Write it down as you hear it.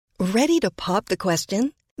Ready to pop the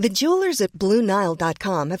question? The jewelers at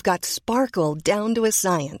BlueNile.com have got sparkle down to a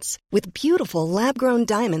science with beautiful lab-grown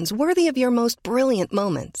diamonds worthy of your most brilliant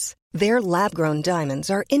moments. Their lab-grown diamonds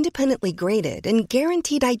are independently graded and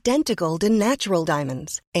guaranteed identical to natural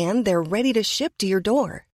diamonds, and they're ready to ship to your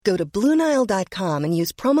door. Go to BlueNile.com and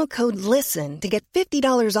use promo code LISTEN to get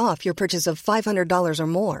 $50 off your purchase of $500 or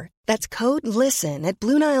more. That's code LISTEN at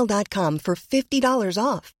BlueNile.com for $50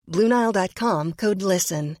 off. BlueNile.com, code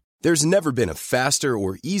LISTEN. There's never been a faster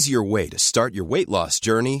or easier way to start your weight loss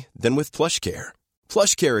journey than with PlushCare.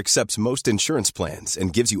 PlushCare accepts most insurance plans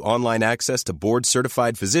and gives you online access to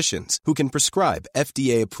board-certified physicians who can prescribe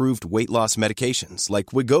FDA-approved weight loss medications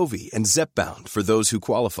like Wegovy and Zepbound for those who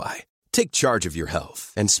qualify. Take charge of your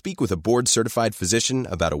health and speak with a board-certified physician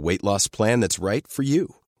about a weight loss plan that's right for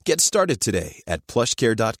you. Get started today at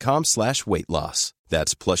plushcare.com/weight loss.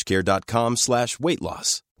 That's plushcare.com/weight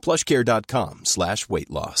loss. plushcare.com/weight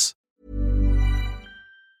loss.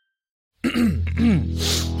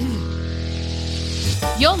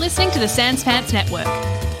 You're listening to the Sans Pants Network.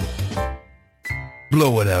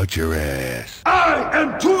 Blow it out your ass. I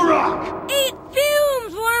am Turok! Eat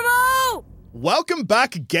fumes, Wormo! Welcome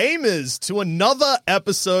back, gamers, to another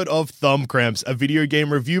episode of Thumb Cramps, a video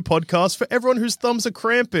game review podcast for everyone whose thumbs are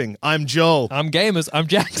cramping. I'm Joel. I'm gamers. I'm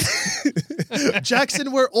Jackson.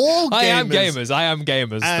 Jackson, we're all gamers. I am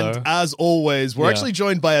gamers, and though. as always, we're actually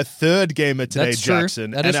joined by a third gamer today, That's true.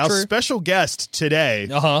 Jackson. That and is our true. special guest today,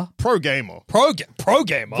 Pro Gamer. Pro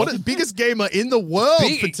gamer. What is biggest gamer in the world,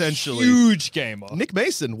 potentially. Huge gamer. Nick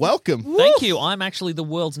Mason, welcome. Thank you. I'm actually the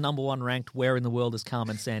world's #1 ranked Where in the World is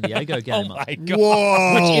Carmen Sandiego gamer. Oh my God.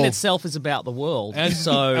 Whoa. Which in itself is about the world.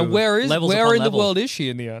 And where in the world is she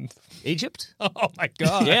in the end? Egypt? Oh my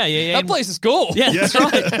God. Yeah. That place is cool. Yeah, that's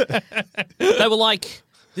right. They were like,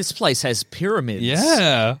 this place has pyramids.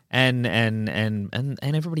 Yeah. And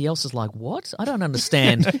everybody else is like, what? I don't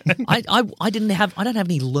understand. I don't have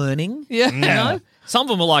any learning. Yeah. You know? Some of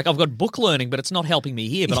them are like, I've got book learning, but it's not helping me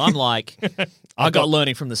here. But I'm like, I got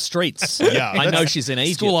learning from the streets. Yeah, I know she's in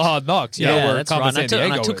Egypt. School of Hard Knocks. You know where that's Carmen right. Sandiego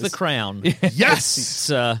And I took is. the crown. Yes!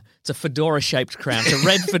 It's a fedora-shaped crown. It's a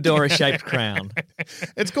red fedora-shaped crown.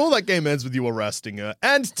 It's cool that game ends with you arresting her.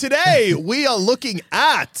 And today we are looking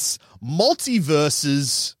at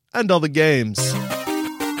multiverses and other games.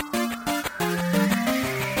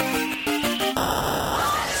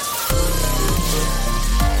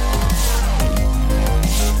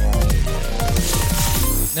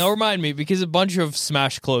 Now remind me, because a bunch of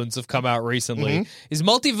Smash clones have come out recently. Is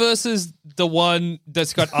Multiverses the one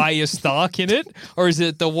that's got Arya Stark in it, or is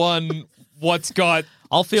it the one what's got?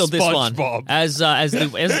 I'll field this one SpongeBob? as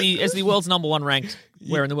the world's #1 ranked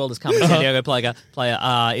Where in the World is Carmen Sandiego player.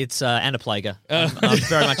 It's Anna Plager. I'm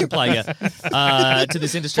very much a player to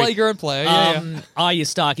this industry. Player and player. Yeah. Arya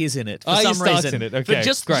Stark is in it for Arya some Stark's reason. in it, okay, but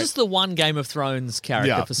just great. the one Game of Thrones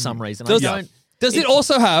character for some reason. Does it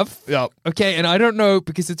also have? Yeah. Okay, and I don't know,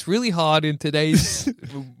 because it's really hard in today's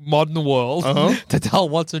modern world to tell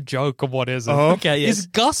what's a joke and what isn't. Okay, yes. Is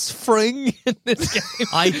Gus Fring in this game?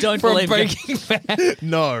 I don't from believe Breaking Bad?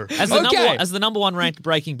 No. As the number one ranked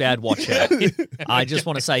Breaking Bad watcher, I just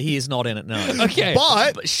want to say he is not in it. No. Okay,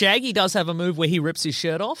 But Shaggy does have a move where he rips his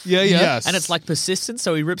shirt off. yeah. yes. And it's like persistent,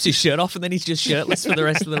 so he rips his shirt off and then he's just shirtless for the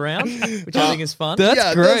rest of the round, which I think is fun.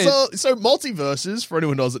 That's great. So Multiverses, for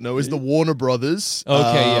anyone who doesn't know, is the Warner Brothers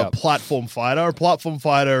platform fighter. A platform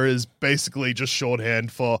fighter is basically just shorthand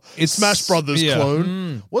for It's- Smash Brothers yeah.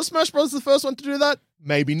 clone. Was Smash Brothers the first one to do that?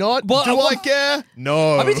 Maybe not. Well, Do I care?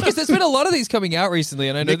 No. I mean, because there's been a lot of these coming out recently,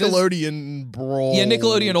 and I know there's- Nickelodeon Brawl. Yeah,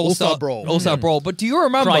 Nickelodeon All-Star Brawl. All-Star Brawl. But do you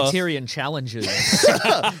remember? Criterion challenges.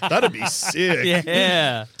 That'd be sick.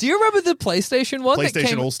 Yeah. Do you remember the PlayStation one? that PlayStation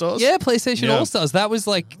came- All-Stars? Yeah, PlayStation Yeah. All-Stars. That was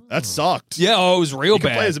like, That sucked. yeah, it was real You can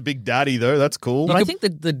bad. play as a big daddy, though. That's cool. But I think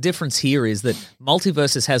that the difference here is that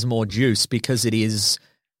Multiverses has more juice because it is.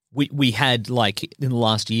 We had, like, in the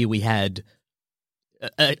last year, we had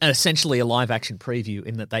essentially a live action preview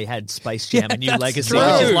in that they had Space Jam and New that's Legacy, true.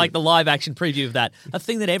 which is like the live action preview of that, a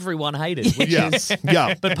thing that everyone hated, which is.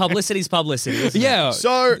 yeah. But publicity's publicity. Isn't it? Yeah.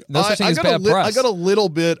 So No such thing I as got bad press. I got a little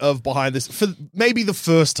bit of behind this for maybe the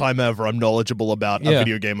first time ever I'm knowledgeable about a Yeah.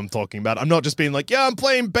 video game I'm talking about. I'm not just being like, yeah, I'm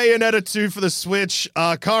playing Bayonetta 2 for the Switch.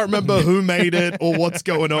 Can't remember who made it or what's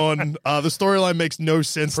going on. The storyline makes no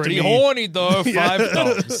sense Pretty to me. horny, though. 5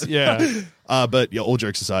 thumbs. Yeah. But yeah, all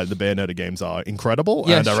jokes aside, the Bayonetta games are incredible,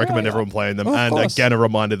 Yeah, and I sure, recommend yeah. everyone playing them. Of And course. again, a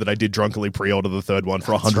reminder that I did drunkily pre-order the third one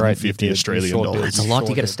for right, 150 you did. You Australian sure did. dollars. It's a lot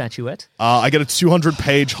to get a statuette. I get a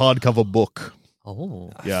 200-page hardcover book. Oh.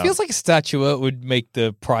 Yeah. Feels like a statuette would make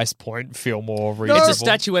the price point feel more reasonable. It's a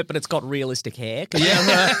statuette, but it's got realistic hair.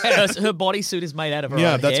 Yeah, her bodysuit is made out of her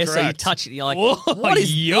Yeah, own that's hair. So you correct. touch it, and you're like, Whoa, what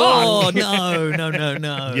is? yuck. Oh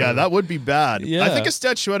no! Yeah, that would be bad. Yeah. I think a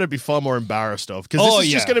statuette would be far more embarrassed of because this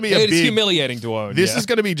is just going to be a It's big. humiliating to own. This yeah. is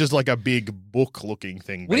going to be just like a big book-looking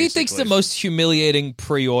thing. What do you think's the basically. most humiliating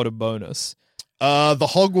pre-order bonus? The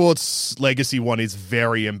Hogwarts Legacy one is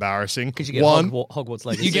very embarrassing. Because you get one, Hogwarts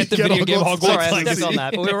Legacy. You get the Get video game Hogwarts Hogwarts Sorry, I stepped Legacy. on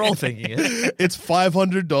that, but we were all thinking it. it's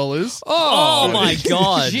 $500. Oh my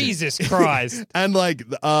god! Jesus Christ. And like,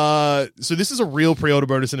 so this is a real pre-order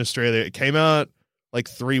bonus in Australia. It came out like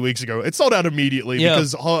 3 weeks ago. It sold out immediately Yeah.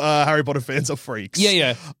 because Harry Potter fans are freaks.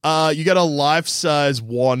 Yeah. You get a life-size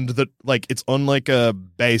wand that like it's on like a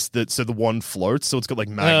base so the wand floats, so it's got like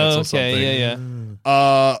magnets or something.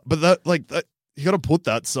 Yeah. But that you got to put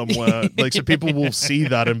that somewhere, like so people will see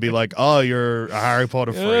that and be like, "Oh, you're a Harry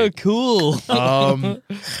Potter Oh, freak." cool.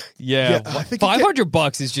 Yeah, I think it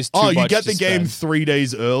 $500 is just too much you get the to game spend. 3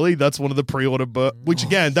 days early. That's one of the pre-order, which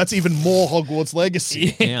again, that's even more Hogwarts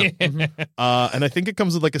Legacy. Yeah. And I think it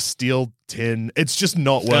comes with like a steel tin. It's just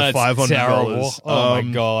not worth That's $500. terrible. Oh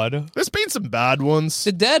my god. There's been some bad ones.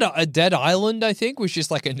 The Dead Island, I think, was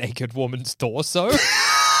just like a naked woman's torso.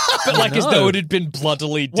 But like as no. though it had been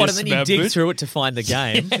bloodily What, and then you dig dismembered. through it to find the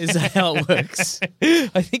game? Is that how it works?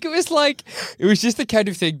 I think it was just the kind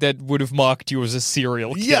of thing that would have marked you as a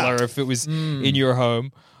serial killer Yeah. if it was in your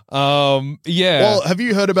home. Yeah. Well, have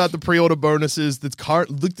you heard about the pre-order bonuses? That's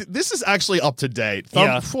look, this is actually up to date.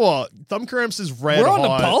 Thumb Cramps is red We're on the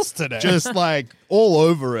hot, pulse today. just like all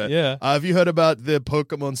over it. Yeah. Have you heard about the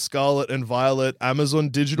Pokemon Scarlet and Violet Amazon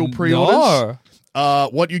digital pre-orders? No.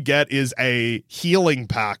 What you get is a healing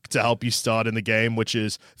pack to help you start in the game, which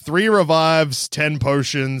is 3 revives, 10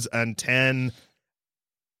 potions, and 10.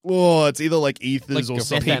 Oh, it's either like ethers Like or a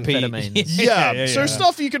something. Methamphetamines. Yeah, so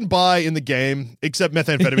stuff you can buy in the game, except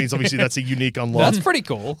methamphetamines. Obviously, that's a unique unlock. That's pretty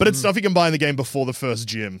cool. But it's stuff you can buy in the game before the first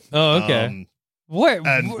gym. Oh, okay. What?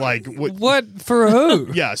 and, like, what for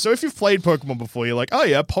who? Yeah, so if you've played Pokemon before, you're like, oh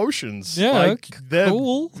yeah, potions. Yeah, like, they're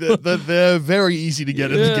cool. They're very easy to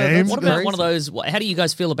get in the Yeah, game. What about one of those? How do you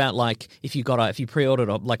guys feel about like if you pre-ordered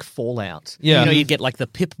like Fallout? Yeah. you know, you'd get like the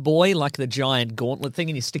Pip Boy, like the giant gauntlet thing,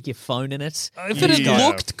 and you stick your phone in it. If it had Yeah.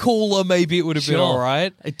 looked cooler, maybe it would have been all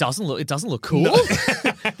right. It doesn't look cool.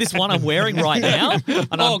 This one I'm wearing right now. And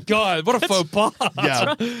Oh god, what a faux pas!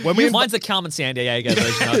 Yeah, when mine's the Carmen Sandiego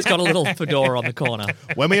version. It's got a little fedora on the corner.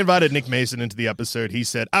 When we invited Nick Mason into the episode, he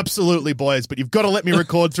said, absolutely, boys, but you've got to let me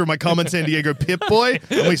record through my Carmen Sandiego Pip-Boy.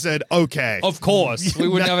 And we said, okay. Of course, we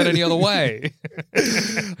wouldn't have it any other way.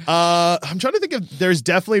 I'm trying to think of, there's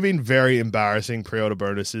definitely been very embarrassing pre-order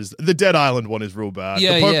bonuses. The Dead Island one is real bad.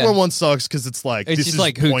 Yeah, the Pokemon yeah. one sucks because it's like, It's this just is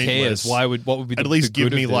like, who pointless. cares? What would be At the least good give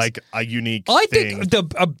of me this? like a unique I thing. think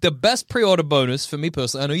the best pre-order bonus for me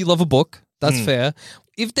personally, I know you love a book, that's fair.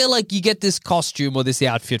 If they're like, you get this costume or this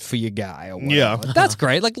outfit for your guy or whatever, Yeah. that's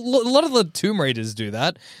great. Like, a lot of the Tomb Raiders do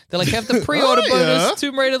that. They're like, have the pre-order Oh, bonus. yeah.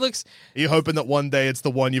 Tomb Raider looks... Are you hoping that one day it's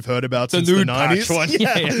the one you've heard about The since nude the patch 90s? one.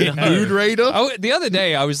 Yeah, Yeah. Nude Raider. The other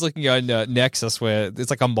day, I was looking on Nexus, where it's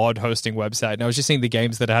like a mod hosting website, and I was just seeing the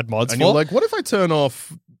games that had mods And for. you're like, what if I turn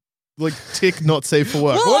off, like, tick not safe for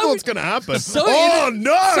work? Well, What's I was- going to happen? So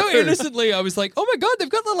no! So innocently, I was like, oh my god, they've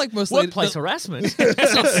got the like most Workplace harassment.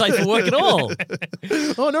 That's not safe for work at all.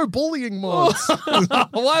 Oh, no, bullying mods.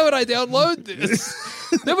 Why would I download this?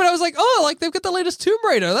 No, but I was like, oh, like they've got the latest Tomb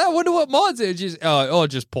Raider. I wonder what mods it is. Just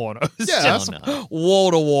pornos. Yeah. Just Oh,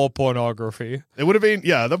 wall-to-wall pornography. It would have been,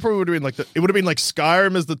 yeah, that probably would have been like, it would have been like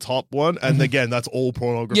Skyrim as the top one, and again, that's all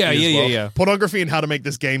pornography. Yeah, as yeah, well. yeah. Pornography and how to make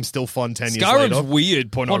this game still fun 10 years Skyrim's later.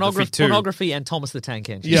 weird pornography too. Pornography and Thomas the Tank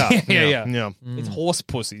Engine. Yeah, Yeah. It's horse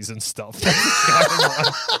pussies and stuff.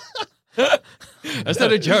 That's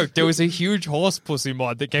not a joke. There was a huge horse pussy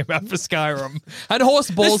mod that came out for Skyrim. Had horse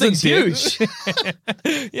balls and thing's dick.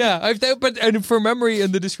 Yeah, and from memory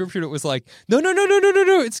in the description, it was like, no.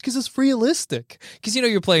 It's because it's realistic. Because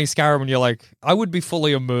you're playing Skyrim and you're like, I would be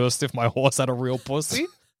fully immersed if my horse had a real pussy.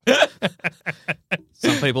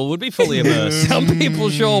 Some people would be fully immersed. Some people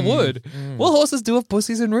sure would. Well, horses do have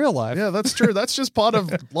pussies in real life. Yeah, that's true. That's just part of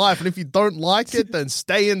life. And if you don't like it, then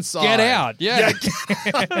stay inside. Get out. Yeah.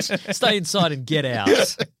 Stay inside and get out.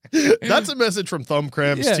 That's a message from Thumb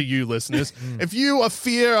Cramps Yeah. to you listeners. If you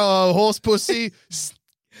fear a horse pussy,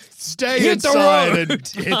 stay Hit the inside road. and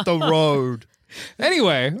hit the road.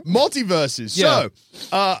 Anyway, Multiverses. Yeah.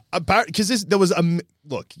 So, because there was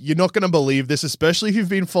look, you're not going to believe this, especially if you've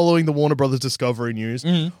been following the Warner Brothers Discovery news.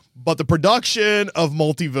 But the production of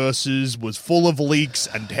Multiverses was full of leaks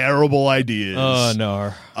and terrible ideas. oh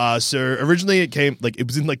no. So originally it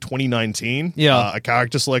was in 2019. Yeah. A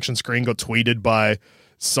character selection screen got tweeted by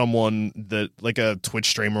someone that like a Twitch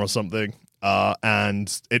streamer or something.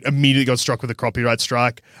 And it immediately got struck with a copyright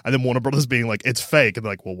strike. And then Warner Brothers being like, it's fake. And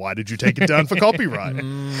they're like, well, why did you take it down for copyright?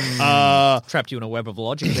 Trapped you in a web of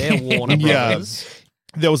logic there, Warner Brothers.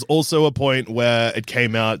 There was also a point where it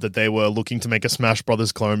came out that they were looking to make a Smash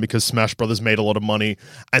Brothers clone because Smash Brothers made a lot of money,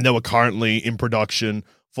 and they were currently in production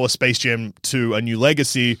for Space Jam 2: A New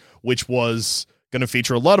Legacy, which was going to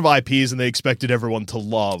feature a lot of IPs, and they expected everyone to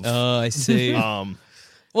love. Oh, I see.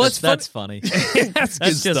 Well, that's funny. That's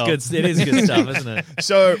just stuff. good. It is good stuff, isn't it?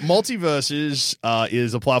 So, Multiverses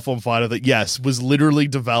is a platform fighter that, yes, was literally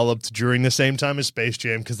developed during the same time as Space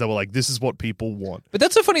Jam because they were like, this is what people want. But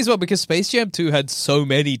that's so funny as well because Space Jam 2 had so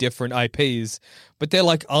many different IPs, but they're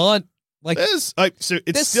aren't There's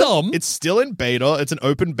there's some. It's still in beta. It's an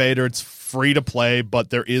open beta. It's free to play, but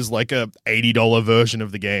there is like a $80 version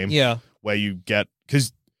of the game. Yeah. Where you get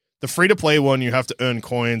because the free to play one, you have to earn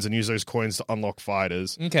coins and use those coins to unlock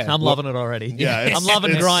fighters. Okay. I'm loving it already. Yeah, I'm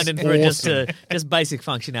loving it's grinding for awesome. just basic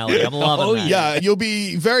functionality. I'm loving that. Yeah, you'll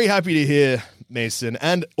be very happy to hear, Mason,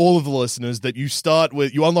 and all of the listeners, that you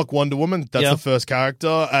unlock Wonder Woman. That's the first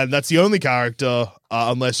character, and that's the only character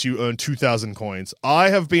unless you earn 2,000 coins.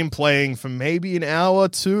 I have been playing for maybe an hour,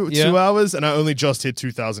 2 hours, and I only just hit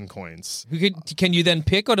 2,000 coins. Can you then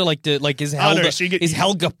pick, or is Helga is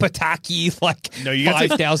Helga Pataki No, you get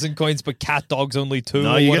 5,000 coins, but Cat Dog's only 2?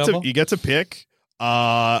 No, or you whatever? get to pick.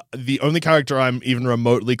 The only character I'm even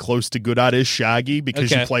remotely close to good at is Shaggy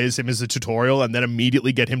because you play as him as a tutorial and then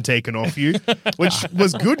immediately get him taken off you, which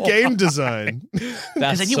was good game design.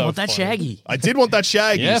 Because then you want that Shaggy. I did want that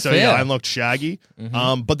Shaggy, Yeah, so fair. yeah, I unlocked Shaggy.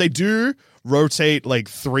 But they do rotate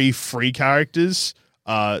 3 free characters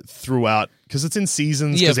throughout because it's in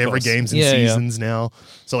seasons because every course. game's in seasons now.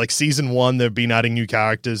 So season 1, they've been adding new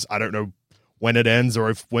characters. I don't know when it ends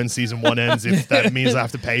or when season 1 ends, if that means I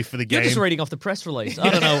have to pay for the game. You're just reading off the press release.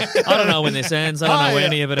 I don't know when this ends. I don't know when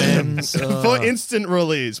any of it ends. For instant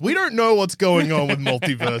release. We don't know what's going on with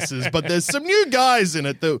Multiverses, but there's some new guys in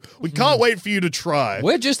it that we can't wait for you to try.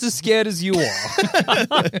 We're just as scared as you are.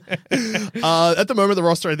 At the moment, the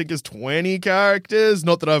roster, I think, is 20 characters.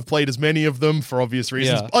 Not that I've played as many of them for obvious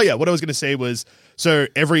reasons. Yeah. Oh, yeah, what I was going to say was, so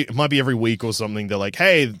it might be every week or something, they're like,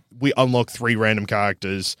 hey, we unlock 3 random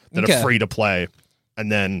characters that are free to play.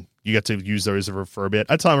 And then you get to use those for a bit.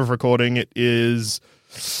 At time of recording, it is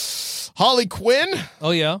Harley Quinn.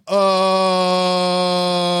 Oh, yeah.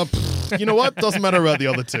 You know what? Doesn't matter about the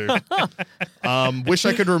other 2. Wish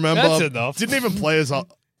I could remember. That's enough. Didn't even play as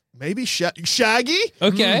maybe Shaggy.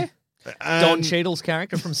 Okay. Don Cheadle's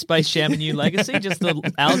character from Space Jam: A New Legacy, just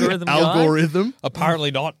the algorithm guy. Apparently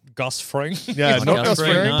not Gus Fring. Yeah, not Gus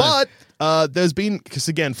Fring. no. But there's been, because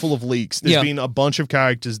again, full of leaks, there's been a bunch of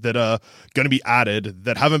characters that are going to be added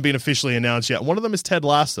that haven't been officially announced yet. One of them is Ted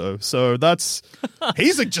Lasso. So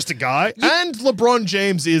he's just a guy. And LeBron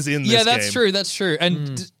James is in this game. Yeah, that's true.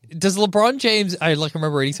 And does LeBron James, I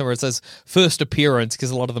remember reading somewhere it says first appearance,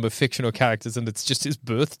 because a lot of them are fictional characters and it's just his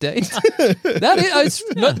birthday.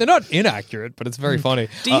 They're not inaccurate, but it's very funny.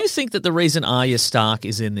 Do you think that the reason Arya Stark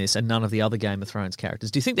is in this and none of the other Game of Thrones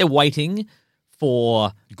characters, do you think they're waiting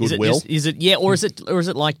for goodwill? Is it or is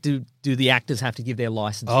it like do the actors have to give their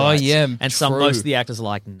license? Oh, rights? yeah, and true. most of the actors are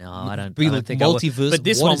like, no, I don't think multiverse. I would. But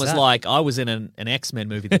this What one is was that? like, I was in an X-Men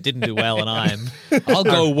movie that didn't do well, and I'll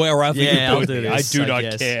go wherever Yeah, you I'll put do me. this, I do I not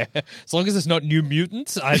guess. care. As long as it's not New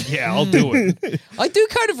Mutants, I'll do it. I do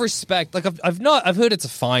kind of respect, I've heard it's a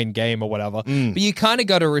fine game or whatever, but you kind of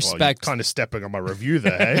got to Well, you're respect. kind of stepping on my review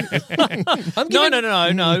there, hey?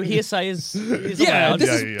 No. Hearsay is Yeah, allowed.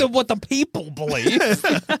 this is what the people believe.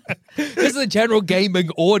 This is the general gaming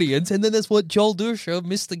audience, and then there's what Joel Dusha,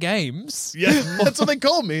 Mr. Games. Yeah, that's what they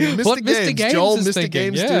call me. Mr. What Games. Mr. Games Joel is Mr.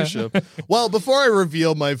 thinking, Games yeah. Dusha. Well, before I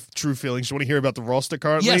reveal my true feelings, do you want to hear about the roster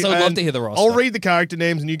currently? Yes, I would love And to hear the roster. I'll read the character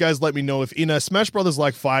names, and you guys let me know if in a Smash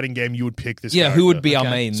Brothers-like fighting game you would pick this Yeah, character. who would be our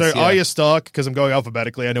mains? So yeah. Arya Stark, because I'm going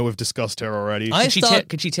alphabetically. I know we've discussed her already.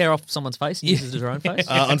 Could she tear off someone's face and use it as her own face?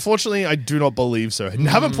 Unfortunately, I do not believe so.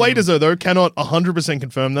 Haven't played as her, though. Cannot 100%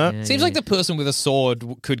 confirm that. Seems like the person with a sword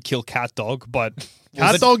could kill Cat Dog, but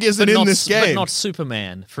Cat Dog isn't in this But game. not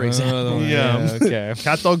Superman, for example. Yeah. okay.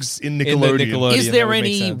 Cat Dog's in the Nickelodeon. Nickelodeon. Is that there would make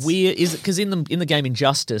any sense. weird? Is it because in the game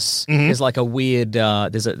Injustice, there's like a weird.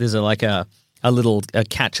 There's a like a a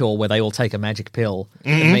catch-all where they all take a magic pill.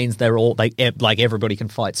 It means like everybody can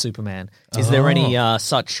fight Superman. Is there any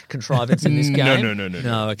such contrivance in this game?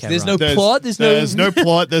 No. Okay, There's right. no plot. There's no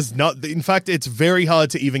plot. There's not. In fact, it's very hard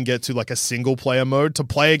to even get to like a single player mode. To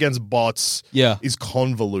play against bots, is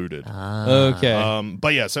convoluted. Okay.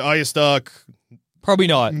 But yeah, so Arya Stark, Probably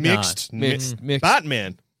not. mixed. Mixed.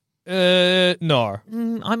 Batman. No.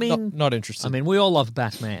 I mean, Not interested. I mean, we all love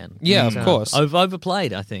Batman. Yeah, of course.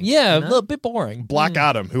 Overplayed, I think. Yeah, you know? a little bit boring. Black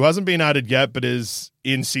Adam, who hasn't been added yet, but is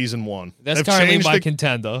in season 1. That's They've currently changed my the-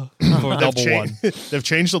 contender for They've, number one. they've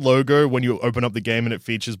changed the logo when you open up the game and it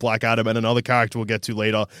features Black Adam and another character we'll get to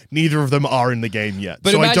later. Neither of them are in the game yet.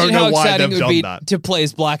 But so I imagine don't how know why exciting they've it would done be that. to play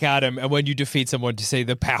as Black Adam, and when you defeat someone, to say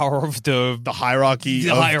the power of the Hierarchy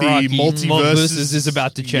of hierarchy the multiverses is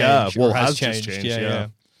about to change. Yeah, well, or has changed. just changed. Yeah.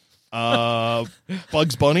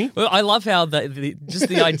 Bugs Bunny. Well, I love how just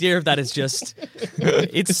the idea of that is just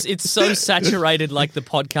it's so saturated, like the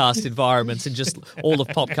podcast environments and just all of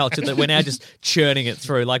pop culture, that we're now just churning it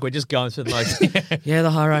through. Like we're just going through the motions. Yeah,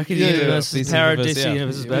 the hierarchy of the universe, This the power of universe, DC yeah.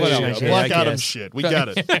 universe is better. Whatever. Yeah, Black I Adam guess. shit. We get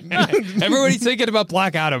it. Everybody's thinking about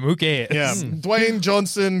Black Adam. Who cares? Yeah, Dwayne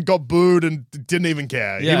Johnson got booed and didn't even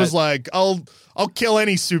care. Yeah. He was like, I'll kill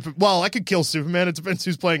any I could kill Superman. It depends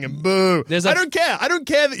who's playing him. Boo. I don't care. I don't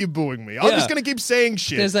care that you're booing me. I'm Yeah. just going to keep saying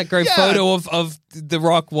shit. There's that great photo of The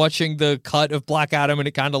Rock watching the cut of Black Adam, and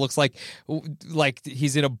it kind of looks like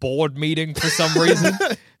he's in a board meeting for some reason.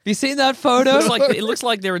 Have you seen that photo? It looks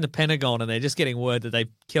like they're in the Pentagon and they're just getting word that they've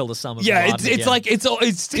killed Osama bin Yeah, Laden it's again. like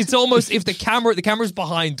it's almost if the camera's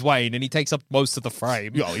behind Dwayne and he takes up most of the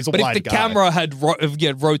frame. Yo, he's a but if wide the guy. camera had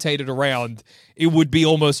rotated around, it would be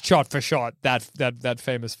almost shot for shot that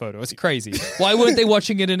famous photo. It's crazy. Why weren't they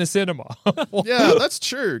watching it in a cinema? Yeah, that's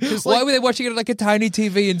true. 'Cause, Why were they watching it on like a tiny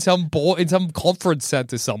TV in some conference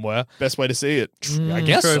center somewhere? best way to see it. I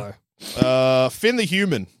guess true. so. Finn the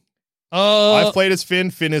Human. I've played as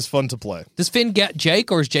Finn. Finn is fun to play. Does Finn get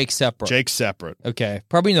Jake, or is Jake separate? Jake's separate. Okay,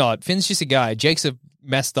 probably not. Finn's just a guy. Jake's a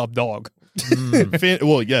messed up dog.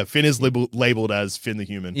 Finn is labeled as Finn the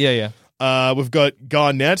Human. Yeah. We've got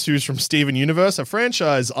Garnett, who's from Steven Universe, a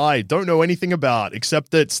franchise I don't know anything about,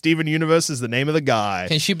 except that Steven Universe is the name of the guy.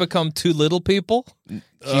 Can she become two little people?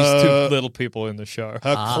 She's two little people in the show.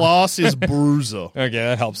 Her class is Bruiser. Okay,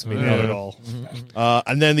 that helps me not at all.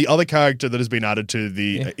 And then the other character that has been added to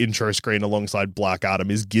the intro screen alongside Black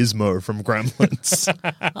Adam is Gizmo from Gremlins.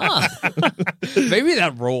 Maybe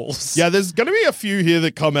that rules. Yeah, there's going to be a few here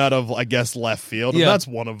that come out of, I guess, left field, and Yeah. that's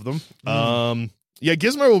one of them. Yeah,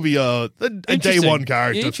 Gizmo will be a day one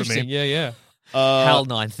character for me. Yeah. HAL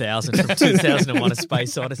 9000 from 2001: A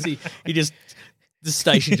Space Odyssey. The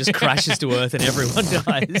station just crashes to Earth and everyone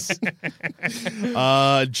dies.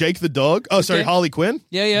 Jake the dog. Oh, sorry, Okay. Harley Quinn.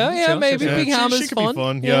 Yeah. Sure, Maybe sure. Big she Hammer's could fun. be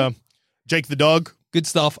fun. Yeah. Jake the dog. Good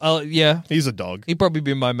stuff. Yeah, He's a dog. he'd probably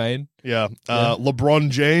be my main. Yeah.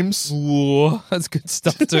 LeBron James. Ooh, that's good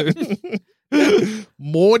stuff too.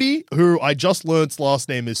 Morty, who I just learned's last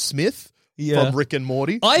name is Smith from Rick and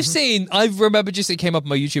Morty. I remember just it came up in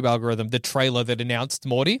my YouTube algorithm, the trailer that announced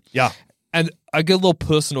Morty. Yeah. And I get a little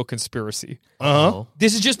personal conspiracy. Uh-huh.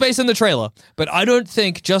 This is just based on the trailer, but I don't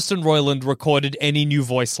think Justin Roiland recorded any new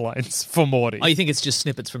voice lines for Morty. Oh, you think it's just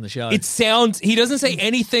snippets from the show? It sounds, he doesn't say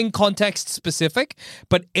anything context specific,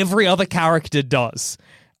 but every other character does.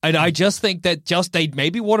 And I just think that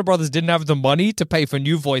maybe Warner Brothers didn't have the money to pay for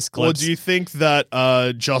new voice Or clips. do you think that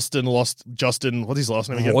Justin, what's his last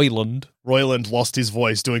name again? Roiland lost his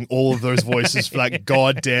voice doing all of those voices for that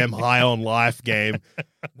goddamn High on Life game.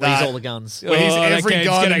 Raise all the guns. Where he's that every game's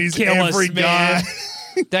gun gonna and he's kill every us, guy.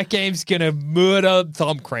 man. That game's gonna murder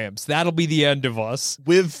thumb cramps. That'll be the end of us.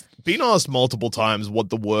 We've been asked multiple times what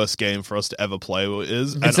the worst game for us to ever play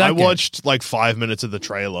is, and that I game. watched like 5 minutes of the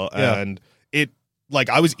trailer, and it. Like,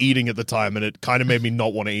 I was eating at the time, and it kind of made me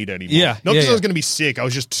not want to eat anymore. Yeah, Not because yeah, I was going to be sick. I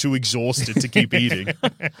was just too exhausted to keep eating.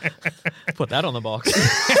 Put that on the box.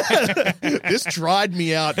 This dried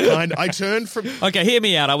me out. I turned from... Okay, hear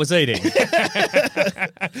me out. I was eating.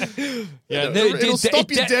 It'll stop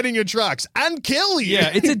you dead in your tracks and kill you.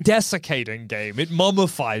 Yeah, it's a desiccating game. It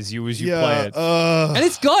mummifies you as you play Yeah. it. And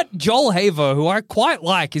it's got Joel Haver, who I quite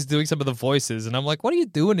like, is doing some of the voices. And I'm like, what are you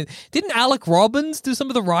doing? Didn't Alec Robbins do some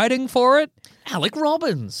of the writing for it? Alec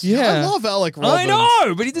Robbins. Yeah. I love Alec Robbins. I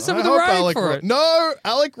know, but he did some of the hope writing Alec for it. No,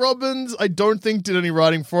 Alec Robbins, I don't think did any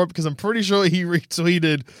writing for it because I'm pretty sure he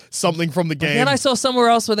retweeted something from the game. Then I saw somewhere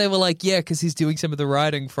else where they were like, yeah, because he's doing some of the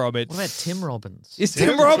writing from it. What about Tim Robbins? Is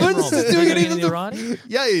Tim Robbins doing any any of the writing?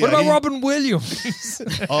 Yeah. What about he- Robin Williams?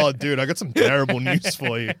 Oh, dude, I got some terrible news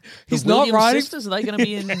for you. He's The not Williams writing. sisters, are they going to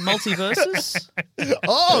be in Multiverses?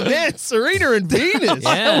 Oh, man, Serena and Venus.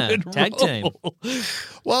 Yeah, tag team.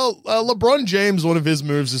 Well, LeBron James, one of his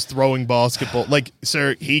moves is throwing basketball. Like,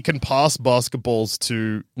 so he can pass basketballs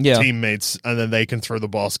to teammates and then they can throw the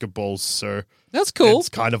basketballs. So That's cool. it's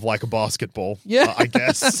kind of like a basketball, Yeah. I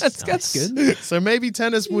guess. That's good. So maybe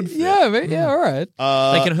tennis would fit. Yeah, all right.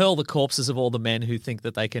 They can hurl the corpses of all the men who think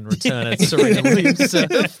that they can return a Serena Williams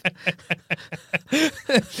serve.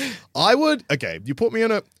 I would. Okay, you put me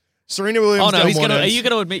on a Serena Williams. Oh no, down he's one gonna. Are end. you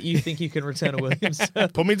going to admit you think you can return a Williams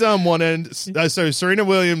serve? Put me down one end. So Serena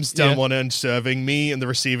Williams down Yeah. one end serving, me in the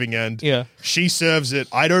receiving end. Yeah. She serves it.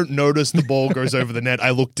 I don't notice the ball goes over the net.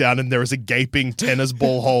 I look down and there is a gaping tennis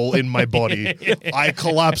ball hole in my body. I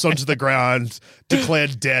collapse onto the ground,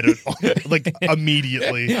 declared dead like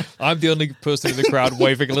immediately. I'm the only person in the crowd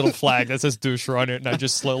waving a little flag that says douche on it, and I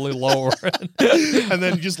just slowly lower it. And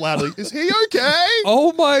then just loudly, is he okay?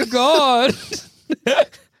 Oh my God.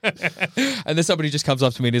 And then somebody just comes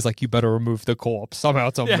up to me and is like, you better remove the corpse. Somehow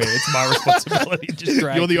it's on me. It's my resposibility to just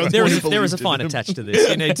drag You're the you. only There one is who there is a believed fine in him. attached to this.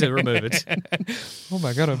 You need to remove it. Oh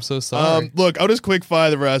my God, I'm so sorry. Look, I'll just quick fire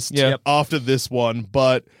the rest Yep. after this one,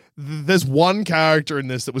 but there's one character in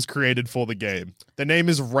this that was created for the game. Their name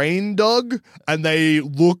is Rain Dog, and they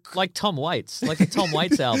look Like Tom Waits, like the Tom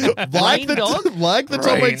Waits album. like Rain the Dog. like the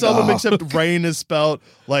Tom Waits album, except Rain is spelled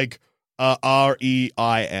like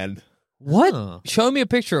REIN. What? Huh. Show me a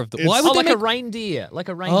picture of them. It's- Why Oh, would like they a make? reindeer, like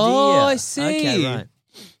a reindeer. Oh, I see. Okay, right.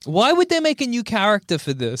 Why would they make a new character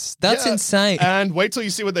for this? That's Yeah, insane. And wait till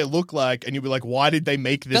you see what they look like, and you'll be like, why did they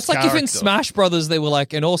make this That's like character? if in Smash Brothers they were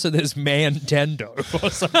like, and also there's Nintendo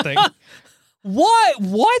or something. What?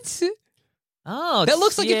 What? Oh, That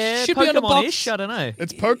looks like it should be on a box. Pokemon-ish, I don't know.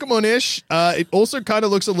 It's Pokemon-ish. It also kind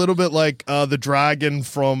of looks a little bit like the dragon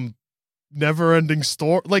from Neverending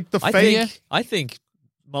Story, like the fake. I think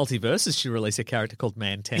Multiverses should release a character called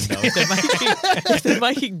Mantendo. If they're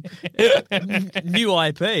making new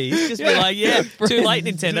IPs, just be like, yeah, too late,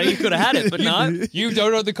 Nintendo. You could have had it, but no. You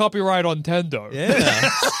don't own the copyright on Tendo. Yeah.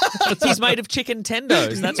 He's made of chicken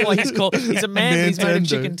tendos. That's why he's called. He's a man. He's made of Nintendo.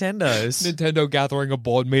 chicken tendos. Nintendo gathering a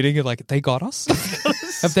board meeting and like, they got us?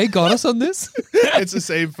 Have they got us on this? It's the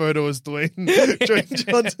same photo as Dwayne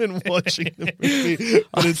Johnson watching the movie.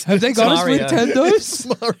 But it's Have they got Mario. us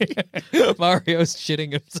Nintendos? Mario's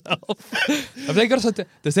shitting himself. Have they got us on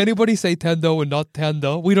Does anybody say Tendo and not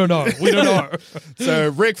Tendo? We don't know. We don't know. So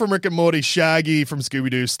Rick from Rick and Morty, Shaggy from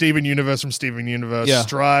Scooby-Doo, Steven Universe from Steven Universe, Yeah.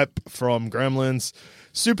 Stripe from Gremlins,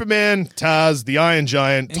 Superman, Taz, the Iron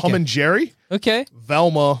Giant, Tom Okay. and Jerry, Okay.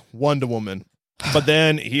 Velma, Wonder Woman. But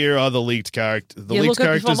then here are the leaked characters. The Yeah, leaked look, if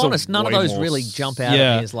characters I'm honest, are none of way those more really jump out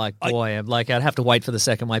Yeah. at me as like, boy, I'd have to wait for the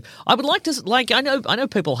second wave. I would like to, like, I know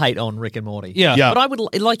people hate on Rick and Morty. Yeah. Yeah. But I would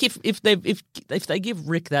like if they give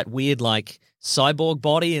Rick that weird like cyborg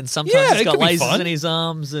body and sometimes Yeah, he's it got could be lasers fun. in his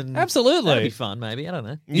arms and Absolutely. that'd be fun. Maybe I don't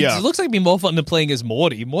know. Yeah. It looks like it'd be more fun than playing as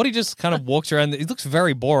Morty. Morty just kind of walks around. It looks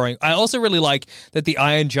very boring. I also really like that the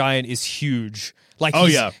Iron Giant is huge. Like, Oh,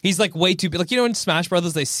 he's, yeah. he's like way too big. Like, you know, in Smash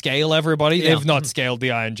Brothers, they scale everybody. Yeah. They've not scaled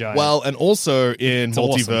the Iron Giant. Well, and also in It's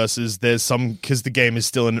awesome. Multiverses, there's some, because the game is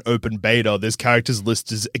still in an open beta, there's characters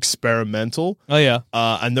listed as experimental. oh yeah,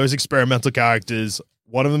 And those experimental characters,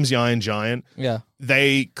 one of them's the Iron Giant. yeah.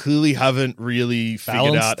 They clearly haven't really figured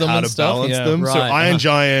Balanced out them how and to stuff? balance Yeah. them. So Right, Iron uh-huh.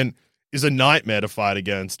 Giant is a nightmare to fight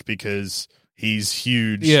against because he's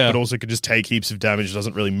huge, Yeah. but also can just take heaps of damage,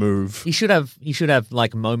 doesn't really move. He should have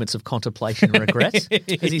like moments of contemplation and regret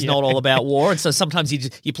because he's not all about war. And so sometimes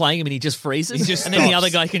you're playing him and he just freezes, He just and then the stops. other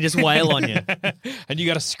guy can just wail on you. And you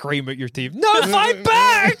got to scream at your team. No, fight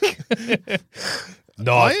back!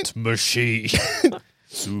 Not machine.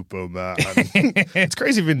 Superman. It's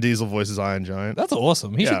crazy Vin Diesel voices Iron Giant. That's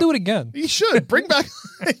awesome. He Yeah. should do it again. He should bring back.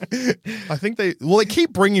 I think they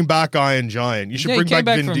keep bringing back Iron Giant. You should Yeah, he bring came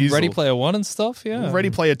back Vin from Diesel. Ready Player One and stuff. Yeah, Ready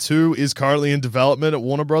Player 2 is currently in development at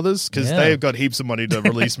Warner Brothers because Yeah. they've got heaps of money to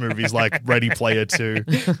release movies like Ready Player 2.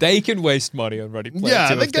 They can waste money on Ready Player Yeah,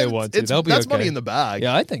 Two if they want to. it's- They'll be that's okay. money in the bag.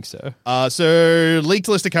 Yeah, I think so. So leaked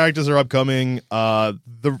list of characters are upcoming.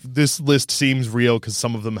 This list seems real because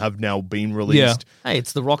some of them have now been released. Hey,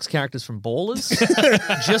 it's the Rock's characters from Ballers.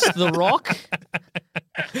 Just the Rock.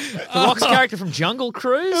 The Rock's character from Jungle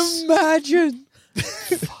Cruise. Imagine.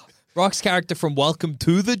 Rock's character from Welcome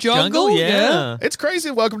to the Jungle. yeah. It's crazy.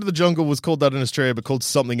 Welcome to the Jungle was called that in Australia, but called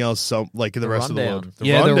something else, like in the rest of the Rundown. world.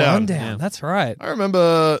 The Rundown. Yeah. That's right. I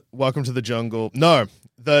remember Welcome to the Jungle. No,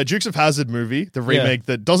 the Dukes of Hazzard movie, the remake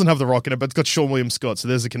that doesn't have The Rock in it, but it's got Sean William Scott, so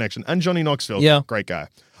there's a connection. And Johnny Knoxville. Yeah. Great guy.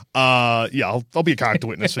 I'll be a character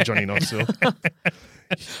witness for Johnny Knoxville.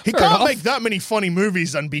 He can't enough. make that many funny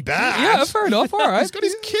movies and be bad. Yeah, fair enough. All right. He's got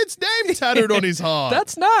his kid's name tattooed on his heart.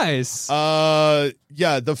 That's nice.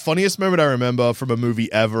 Yeah, the funniest moment I remember from a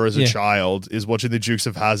movie ever as a Yeah. child is watching the Dukes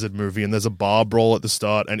of Hazzard movie, and there's a bar brawl at the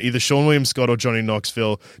start, and either Sean William Scott or Johnny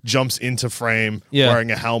Knoxville jumps into frame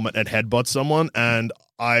wearing a helmet and headbutts someone, and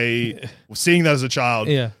I, seeing that as a child,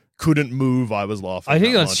 couldn't move. I was laughing. I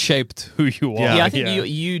think that that's much. shaped who you are. Yeah, I think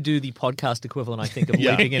you do the podcast equivalent, I think, of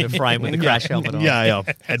leaping into frame with the crash helmet on. Yeah,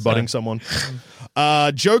 headbutting someone.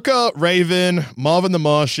 Joker, Raven, Marvin the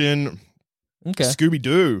Martian, Okay.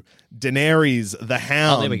 Scooby-Doo, Daenerys, the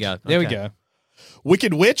Hound. Oh, there we go. There we Okay. go.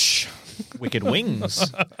 Wicked Witch, Wicked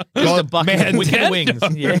Wings. God- Just a bucket Man, of Wicked Ted? Wings.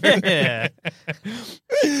 Yeah.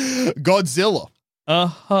 Godzilla,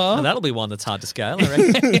 Oh, that'll be one that's hard to scale, I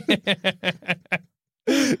reckon.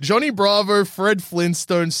 Johnny Bravo, Fred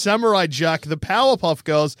Flintstone, Samurai Jack, the Powerpuff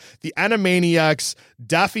Girls, the Animaniacs,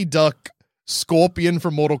 Daffy Duck, Scorpion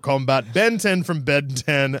from Mortal Kombat, Ben 10 from Ben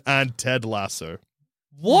 10, and Ted Lasso.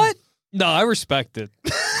 What? No, I respect it.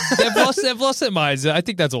 They've lost their minds. I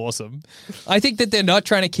think that's awesome. I think that they're not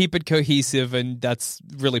trying to keep it cohesive, and that's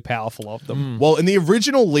really powerful of them. Well, and the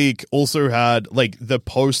original leak also had, like, the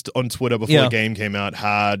post on Twitter before Yeah. the game came out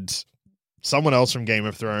had someone else from Game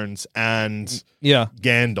of Thrones and Yeah.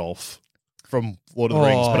 Gandalf from Lord of the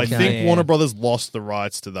Rings. But I okay. think Warner Brothers lost the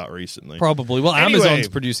rights to that recently. Probably. Well, Anyway. Amazon's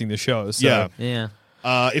producing the show. So. Yeah. Yeah.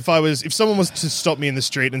 If someone was to stop me in the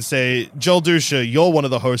street and say, Joel Dusha, you're one of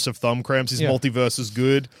the hosts of Thumb Cramps, his multiverse is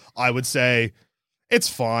good, I would say, it's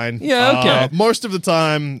fine. Yeah, okay. Most of the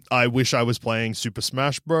time, I wish I was playing Super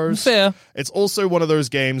Smash Bros. Fair. It's also one of those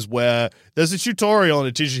games where there's a tutorial and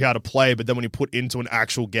it teaches you how to play, but then when you put into an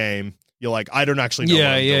actual game, you're like, I don't actually know what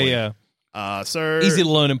I'm doing. Yeah. So Easy to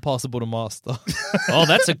learn, impossible to master. Oh,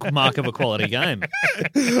 that's a mark of a quality game.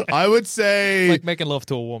 I would say Like making love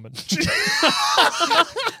to a woman.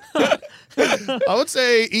 I would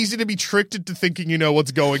say easy to be tricked into thinking you know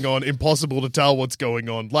what's going on, impossible to tell what's going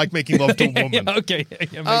on, like making love to a woman. Yeah, okay. Yeah,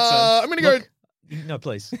 makes sense. I'm gonna go. No,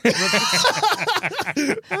 please. No,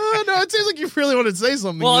 it seems like you really want to say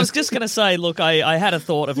something. Well, I was just going to say, look, I had a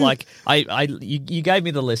thought of like, you gave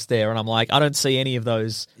me the list there, and I'm like, I don't see any of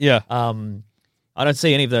those. Yeah. I don't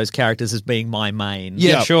see any of those characters as being my main.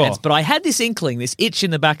 Yeah, sure. But I had this inkling, this itch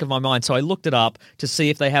in the back of my mind, so I looked it up to see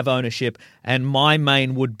if they have ownership, and my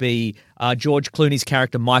main would be George Clooney's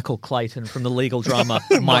character, Michael Clayton, from the legal drama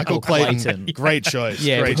Michael Clayton. Great choice.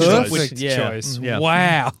 Yeah, Great Perfect choice. choice. Yeah.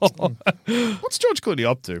 Wow. What's George Clooney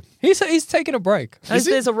up to? he's taking a break.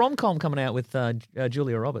 There's a rom-com coming out with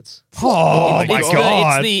Julia Roberts. Oh, my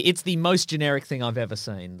God. It's the most generic thing I've ever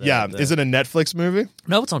seen. Is it a Netflix movie?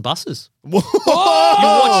 No, it's on buses. Whoa! You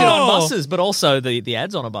watch it on buses, but also the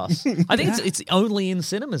ads on a bus. I think it's only in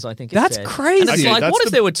cinemas. I think That's said. crazy. And it's Okay, like, that's what if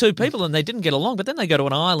the- there were two people and they didn't get along, but then they go to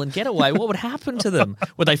an island getaway? What would happen to them?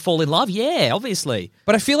 Would they fall in love? Yeah, obviously.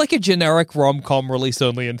 But I feel like a generic rom-com released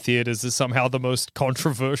only in theaters is somehow the most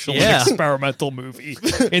controversial and Yeah. experimental movie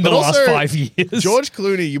in the But last also, 5 years. George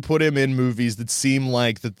Clooney, you put him in movies that seem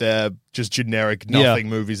like that they're just generic nothing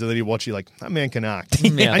movies, and then you watch, you're like, that man can act.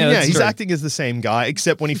 Yeah, And that's he's true. acting as the same guy,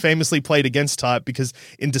 except when he famously played against type, because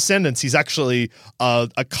in Descendants, he's actually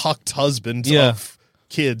a cucked husband of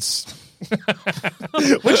kids.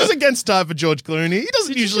 Which is against type for George Clooney. He doesn't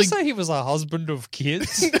Did you usually just say he was a husband of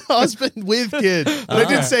kids? husband with kids. But I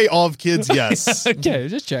did say of kids, yes. Okay,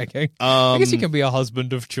 just checking. I guess you can be a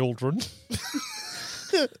husband of children.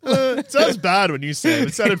 It sounds bad when you say it.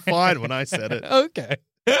 It sounded fine when I said it. Okay.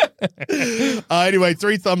 Anyway,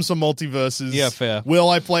 3 thumbs for multiverses. Yeah, fair. Will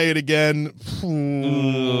I play it again?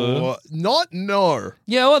 Not no,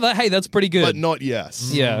 Yeah, well, that's pretty good. but not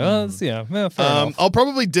yes. Yeah, well, fair enough. I'll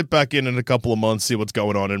probably dip back in a couple of months, see what's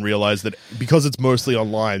going on, and realize that because it's mostly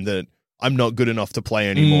online, that I'm not good enough to play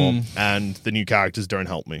anymore, and the new characters don't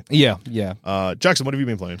help me. Yeah. Jackson, what have you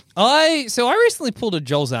been playing? I recently pulled a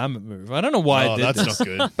Joel Zammett move. I don't know why I Oh, did that's this. not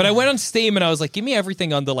good. But I went on Steam and I was like, give me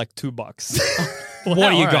everything under like $2. What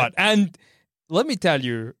do you all got? And let me tell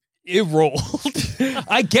you, it rolled.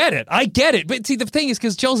 I get it. But see, the thing is,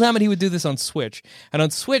 because Joel Zammett, he would do this on Switch. And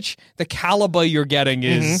on Switch, the caliber you're getting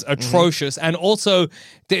is atrocious. And also,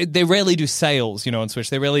 they rarely do sales, on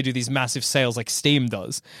Switch. They rarely do these massive sales like Steam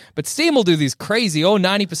does. But Steam will do these crazy,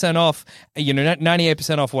 90% off,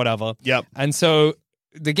 98% off, whatever. Yep. And so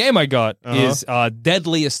the game I got is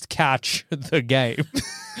Deadliest Catch, the game.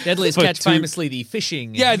 Deadliest For Catch, two- famously the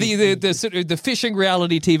fishing. Yeah, the fishing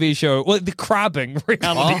reality TV show, well, the crabbing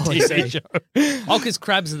reality TV show. Oh, because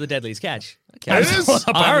crabs are the deadliest catch. Okay. It is.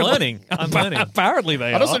 I'm learning. Apparently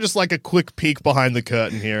they I'd are. also just like a quick peek behind the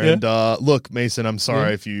curtain here. And look, Mason, I'm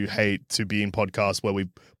sorry if you hate to be in podcasts where we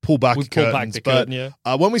pull back curtains. the but curtain,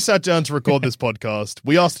 yeah. when we sat down to record this podcast,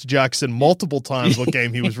 we asked Jackson multiple times what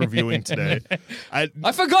game he was reviewing today.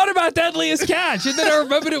 I forgot about Deadliest Catch, and then I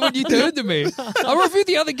remembered it when you turned to me. I'll review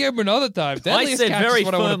the other game another time. I Deadliest said Catch very is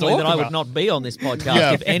what I want to firmly talk that I would about. not be on this podcast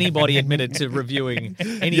Yeah. if anybody admitted to reviewing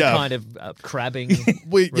any Yeah. kind of crabbing.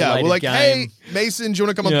 we're related like, game. hey, Mason, do you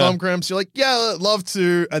want to come on Yeah. Thumb Cramps? You're like, yeah, I'd love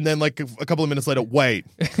to. And then like a couple of minutes later, wait.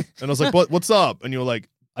 And I was like, what's up? And you were like,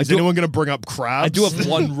 is anyone going to bring up crabs? I do have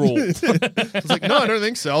one rule. I was like, no, I don't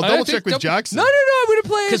think so. I'll double check with Jackson. No, I'm going to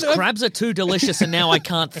play it. Because crabs are too delicious, and now I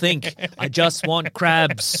can't think. I just want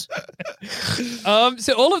crabs.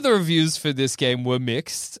 So all of the reviews for this game were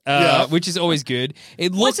mixed, which is always good.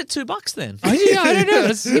 It Why looks. is it $2 then? I don't know.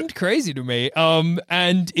 That seemed crazy to me.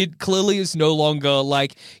 And it clearly is no longer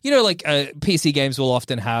like PC games will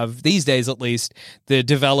often have these days, at least, the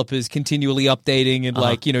developers continually updating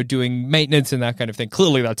and doing maintenance and that kind of thing.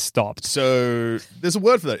 Clearly, that's stopped. So there's a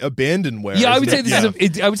word for that, abandonware. Yeah, I would isn't say it?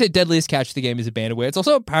 this is. I would say Deadliest Catch, the game, is abandonware. It's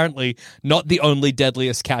also apparently not the only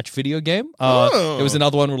Deadliest Catch video game. There was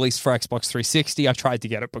another one released for Xbox 360. I tried to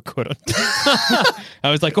get it but couldn't. I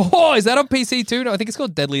was like, oh, is that on PC too? No, I think it's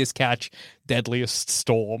called Deadliest Catch, Deadliest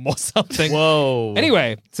Storm or something. Whoa.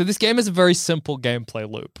 Anyway, so this game is a very simple gameplay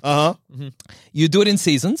loop. You do it in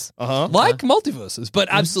seasons, like Multiverses, but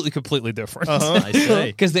absolutely completely different. I see.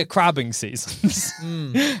 Because they're crabbing seasons.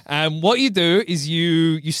 And what you do is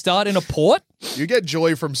you start in a port. You get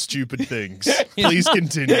joy from stupid things. Please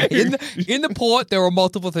continue. In the port, there are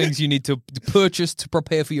multiple things you need to purchase to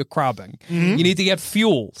prepare for your crabbing. You need to get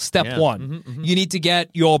fuel, step one. You need to get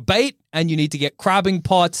your bait, and you need to get crabbing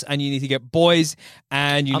pots, and you need to get buoys,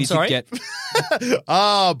 and you need to get...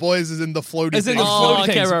 Boys is in the floating As in things. the floating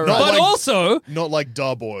okay, things. right. But Not like- also... Not like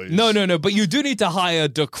Da Boys. No, but you do need to hire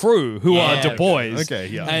the crew, who are the boys. Okay,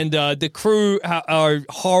 yeah. And the crew are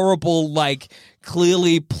horrible, like,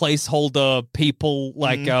 clearly placeholder people,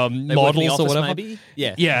 like They work in the models or office, whatever. maybe?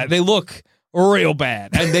 Yeah. Yeah, they look real bad.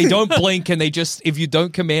 And they don't blink, and they just, if you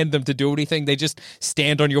don't command them to do anything, they just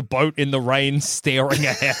stand on your boat in the rain staring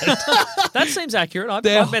ahead. That seems accurate.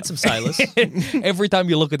 I've met some sailors. Every time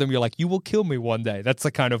you look at them, you're like, you will kill me one day. That's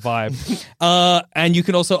the kind of vibe. And you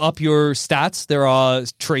can also up your stats. There are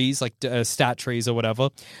trees, like stat trees or whatever,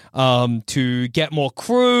 to get more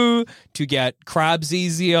crew, to get crabs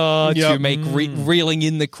easier, to make reeling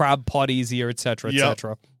in the crab pot easier, etc.,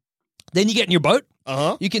 etc. Then you get in your boat.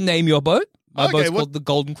 You can name your boat. My boat's called the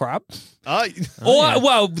Golden Crab.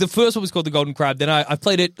 Well, the first one was called the Golden Crab. Then I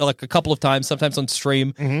played it like a couple of times, sometimes on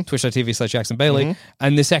stream, twitch.tv/Jackson Bailey.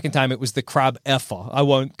 And the second time it was the Crab Effer. I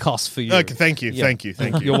won't cuss for you. Okay, thank you.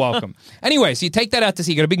 You're welcome. Anyway, so you take that out to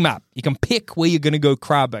sea. You got a big map. You can pick where you're going to go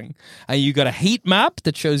crabbing. And you got a heat map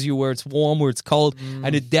that shows you where it's warm, where it's cold,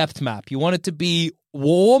 and a depth map. You want it to be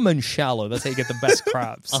warm and shallow. That's how you get the best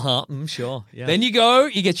crabs. Sure. Yeah. Then you go,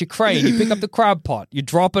 you get your crane, you pick up the crab pot, you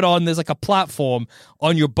drop it on, there's like a platform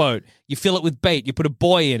on your boat. You fill it with bait, you put a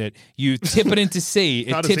buoy in it, you tip it into sea.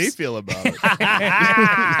 How does he feel about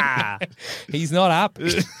it? He's not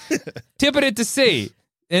happy. Tip it into sea.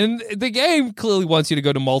 And the game clearly wants you to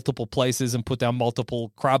go to multiple places and put down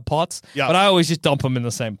multiple crab pots. Yeah. But I always just dump them in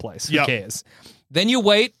the same place. Who Yeah. cares? Then you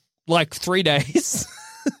wait like 3 days.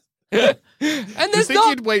 And Do you there's think not...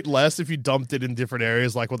 you'd wait less if you dumped it in different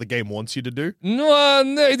areas like what the game wants you to do? No,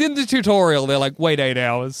 in the tutorial, they're like, wait 8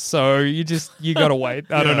 hours. So you gotta wait.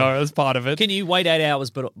 I don't know. That's part of it. Can you wait 8 hours,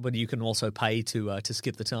 but you can also pay to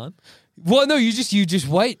skip the time? Well, no, you just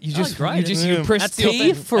wait. You just great. you press That's the T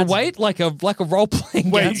authentic- for that's- wait, like a role playing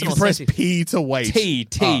game. Wait, you press authentic. P to wait.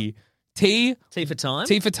 T for time?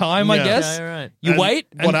 T for time, I Yeah. guess. Okay, right. You And wait.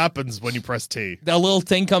 What and happens when you press T? a little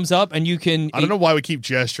thing comes up, and you can. I don't know why we keep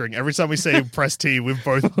gesturing. Every time we say press T, we've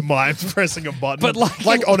both minds pressing a button. But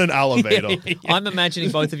like on an elevator. I'm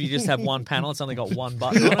imagining both of you just have one panel. It's only got one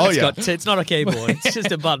button on it. Oh, It's yeah. it's not a keyboard. It's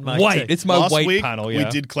just a button. Mate. Wait, it's my Last wait week, panel. we Yeah,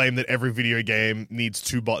 did claim that every video game needs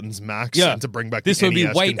 2 buttons max. Yeah. And to bring back this the would be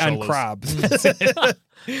NES wait and controllers.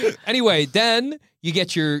 crabs. Anyway, then you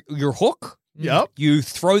get your hook. Yep. You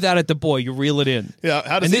throw that at the boy, you reel it in. Yeah.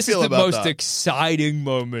 How does And he this feel is the about most that? exciting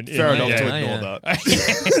moment. Fair in enough the to game. ignore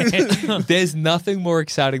that. There's nothing more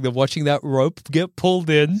exciting than watching that rope get pulled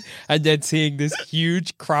in and then seeing this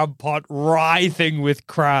huge crab pot writhing with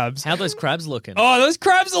crabs. How those crabs looking? Oh, those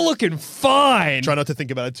crabs are looking fine. Try not to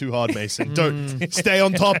think about it too hard, Mason. Don't stay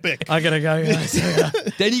on topic. I gotta go, guys.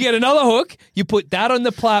 Then you get another hook. You put that on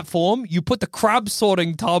the platform. You put the crab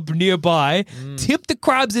sorting tub nearby. Tip the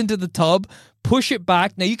crabs into the tub. Push it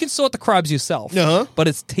back. Now you can sort the crabs yourself, but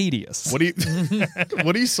it's tedious. What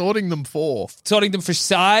are you sorting them for? Sorting them for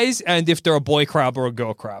size and if they're a boy crab or a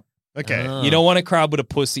girl crab. Okay. You don't want a crab with a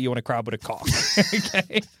pussy. You want a crab with a cock.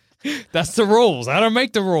 Okay. That's the rules. I don't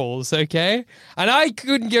make the rules, okay? And I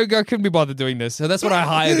couldn't be bothered doing this, so that's what I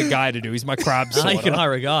hired a guy to do. He's my crab sorter. You can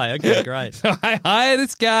hire a guy. Okay, great. So I hire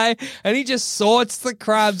this guy, and he just sorts the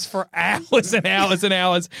crabs for hours and hours and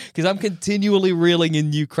hours because I'm continually reeling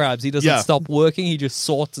in new crabs. He doesn't stop working. He just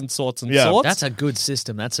sorts and sorts and sorts. That's a good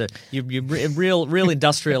system. That's you real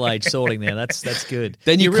industrial age sorting there. That's good.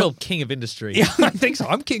 Then you're you real king of industry. Yeah, I think so.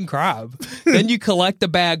 I'm king crab. Then you collect the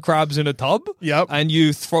bad crabs in a tub. Yep. And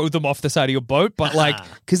you throw them off the side of your boat. But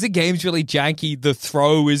because the game's really janky, the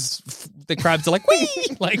throw is the crabs are like wee,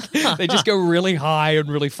 like they just go really high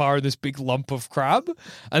and really far in this big lump of crab.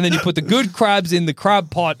 And then you put the good crabs in the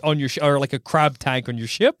crab pot on your or like a crab tank on your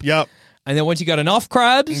ship. Yep. And then once you got enough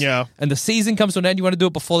crabs, Yeah. and the season comes to an end, you want to do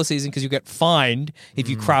it before the season because you get fined if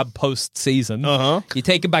you crab post-season. You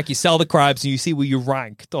take them back, you sell the crabs, and you see where you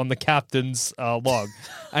ranked on the captain's log.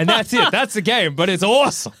 And that's it. That's the game, but it's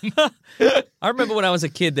awesome. I remember when I was a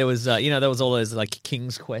kid, there was there was all those like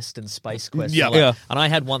King's Quest and Space Quest. Yeah. And, all that. Yeah. And I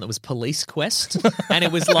had one that was Police Quest, and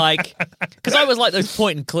it was like because I was like those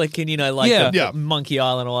point and click and Yeah. Monkey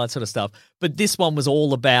Island, all that sort of stuff. But this one was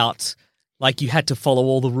all about. Like you had to follow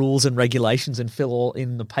all the rules and regulations and fill all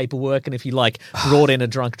in the paperwork. And if you brought in a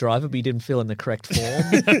drunk driver but you didn't fill in the correct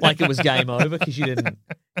form, like it was game over because you didn't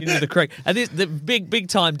do the correct. And this, the big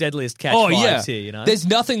time deadliest catch vibes here. There's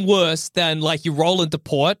nothing worse than you roll into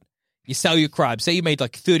port, you sell your crab. Say you made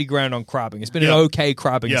 $30 grand on crabbing. It's been an okay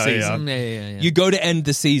crabbing season. Yeah. You go to end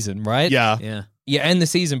the season, right? Yeah. You end the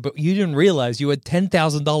season, but you didn't realize you had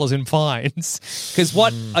 $10,000 in fines. Because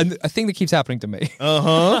a thing that keeps happening to me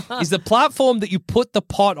is the platform that you put the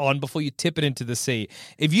pot on before you tip it into the sea.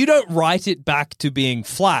 If you don't write it back to being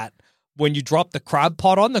flat, when you drop the crab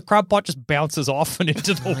pot on, the crab pot just bounces off and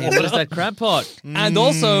into the water. What is that crab pot? And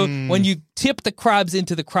also, when you tip the crabs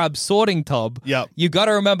into the crab sorting tub, you got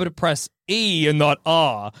to remember to press E and not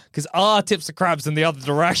R, because R tips the crabs in the other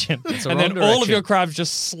direction. And then all of your crabs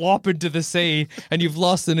just slop into the sea, and you've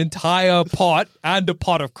lost an entire pot and a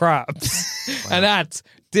pot of crabs. And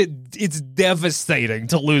it's devastating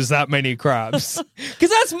to lose that many crabs because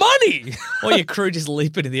that's money. Or your crew just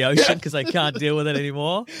leap into the ocean because they can't deal with it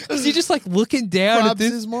anymore. Because you're just looking down at this.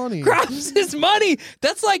 Crabs is money. Crabs is money.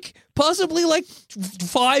 That's possibly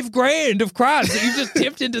 $5 grand of crabs that you just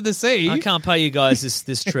tipped into the sea. I can't pay you guys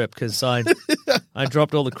this trip because I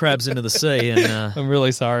dropped all the crabs into the sea. And I'm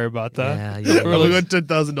really sorry about that. Yeah. We got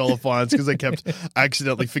 $10,000 fines because they kept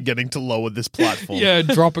accidentally forgetting to lower this platform. Yeah,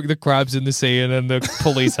 dropping the crabs in the sea, and then the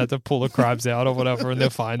police had to pull the crabs out or whatever, and they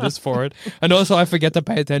fined us for it. And also, I forget to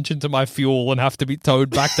pay attention to my fuel and have to be towed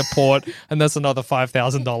back to port, and that's another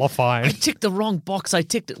 $5,000 fine. I ticked the wrong box. I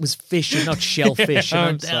ticked it was fish and not shellfish.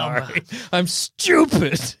 I'm sorry. I'm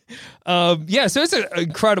stupid. So it's an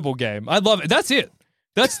incredible game. I love it. That's it.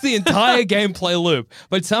 That's the entire gameplay loop.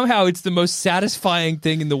 But somehow it's the most satisfying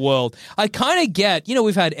thing in the world. I kind of get,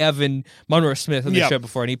 we've had Evan Monroe Smith on the show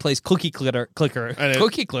before, and he plays Cookie Clicker. He plays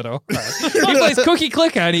Cookie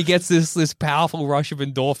Clicker, and he gets this powerful rush of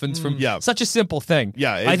endorphins from such a simple thing.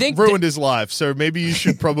 Yeah, I think ruined his life. So maybe you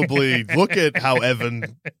should probably look at how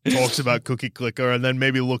Evan talks about Cookie Clicker and then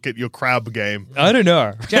maybe look at your crab game. I don't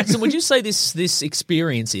know. Jackson, would you say this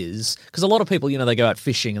experience is, because a lot of people, they go out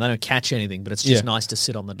fishing and they don't catch anything, but it's just nice to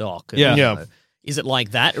sit on the dock. And, is it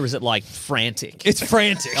like that, or is it frantic? It's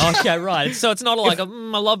frantic. Okay, right. So it's not I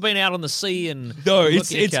love being out on the sea and no,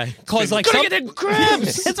 it's because gotta get them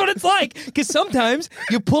crabs. That's what it's like. Because sometimes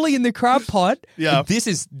you're pulling in the crab pot. Yeah, this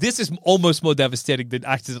is almost more devastating than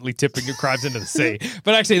accidentally tipping your crabs into the sea.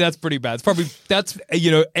 But actually, that's pretty bad. It's probably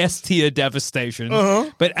S tier devastation.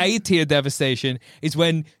 But A tier devastation is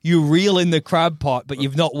when you reel in the crab pot, but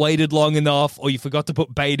you've not waited long enough, or you forgot to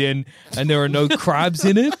put bait in, and there are no crabs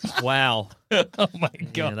in it. Wow. Oh my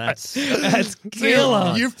god, yeah, that's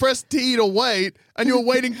killer. You've pressed T to wait, and you're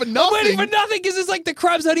waiting for nothing. I'm waiting for nothing because it's the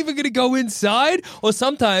crab's not even going to go inside. Or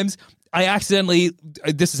sometimes I accidentally,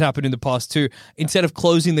 this has happened in the past too, instead of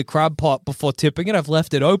closing the crab pot before tipping it, I've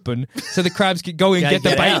left it open so the crabs can go and get the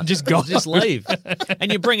bait out. and just go. Just leave.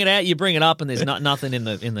 And you bring it out, you bring it up, and there's nothing in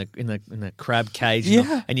the crab cage.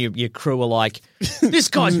 Yeah. And your crew are like, this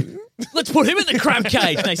guy's, let's put him in the crab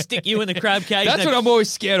cage. And they stick you in the crab cage. That's what I'm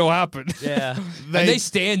always scared will happen. Yeah. And they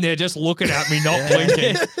stand there just looking at me, not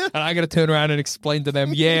blinking. And I got to turn around and explain to them,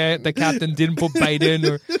 the captain didn't put bait in,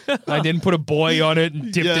 or I didn't put a buoy on it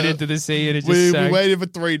and tipped it into the sea, and it just We sank. waited for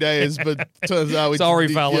 3 days, but turns out Sorry,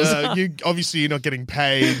 fellas. Obviously, you're not getting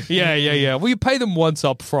paid. Yeah. Well, you pay them once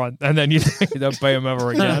up front, and then you don't pay them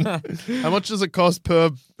ever again. How much does it cost per?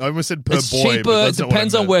 I almost said per It's boy. cheaper. But It that's not what I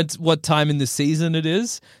depends on meant. what time in the season it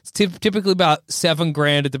is. It's typically about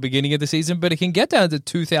 $7,000 at the beginning of the season, but it can get down to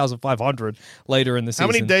 $2,500 later in the season.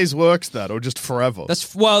 How many days works that, or just forever? That's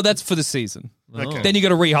for the season. Okay. Then you got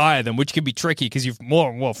to rehire them, which can be tricky because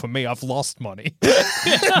for me, I've lost money.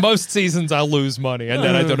 Most seasons I lose money, and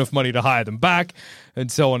then I don't have enough money to hire them back, and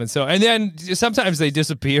so on and so on. And then sometimes they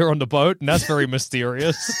disappear on the boat, and that's very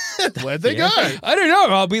mysterious. Where'd they go? I don't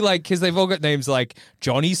know. I'll be like, because they've all got names like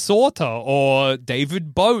Johnny Sauter or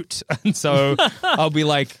David Boat, and so I'll be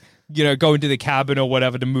like, go into the cabin or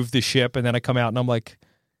whatever to move the ship, and then I come out and I'm like,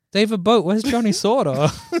 David Boat, where's Johnny Sauter?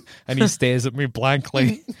 And he stares at me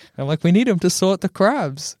blankly. I'm like, we need him to sort the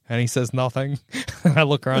crabs. And he says nothing. And I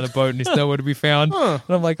look around the boat and he's nowhere to be found. And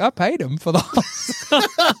I'm like, I paid him for the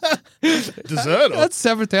Deserter. That's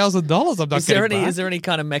 $7,000 I'm not getting back. Is there any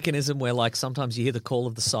kind of mechanism where, like, sometimes you hear the call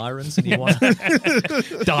of the sirens and you want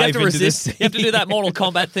to Dive into resist? the sea. You have to do that Mortal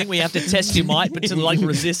Kombat thing where you have to test your might, but to like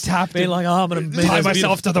resist, being like, I'm going to tie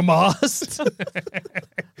myself to the mast.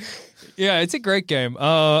 Yeah, it's a great game.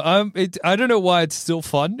 I don't know why it's still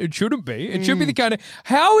fun. It shouldn't be. It should be the kind of.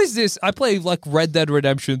 How is this? I play like Red Dead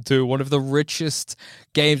Redemption 2, one of the richest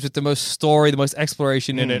games with the most story, the most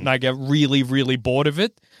exploration in it, and I get really, really bored of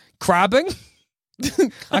it. Crabbing,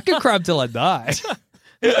 I can crab till I die.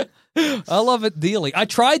 I love it dearly. I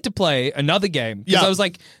tried to play another game because I was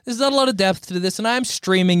like, there's not a lot of depth to this, and I am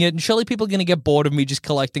streaming it, and surely people are going to get bored of me just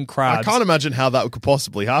collecting crabs. I can't imagine how that could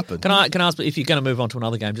possibly happen. Can I ask if you're going to move on to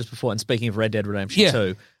another game just before? And speaking of Red Dead Redemption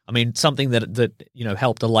 2, I mean, something that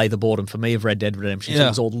helped allay the boredom for me of Red Dead Redemption 2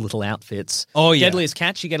 was all the little outfits. Oh yeah, Deadliest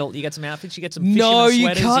Catch. You get some outfits. You get some. No, fisherman you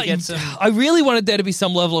sweaters, can't. You get some. I really wanted there to be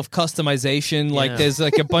some level of customization. Like, there's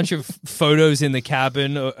like a bunch of photos in the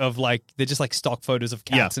cabin of like they're just like stock photos of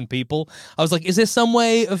cats and people. I was like, is there some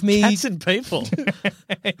way of me? Cats and people.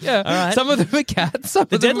 Yeah, all right. Some of them are cats. Some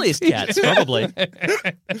The of them deadliest cats, probably.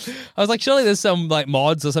 I was like, surely there's some like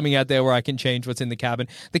mods or something out there where I can change what's in the cabin.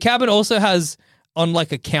 The cabin also has on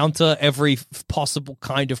like a counter every possible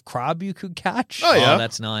kind of crab you could catch. Oh, yeah. Oh,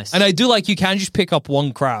 that's nice. And I do like you can just pick up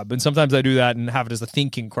one crab, and sometimes I do that and have it as a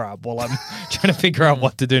thinking crab while I'm trying to figure out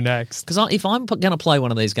what to do next. Because if I'm going to play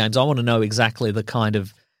one of these games, I want to know exactly the kind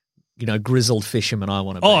of grizzled fisherman I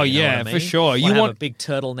want to be. Oh, you know yeah, what I mean? for sure. You You want want a big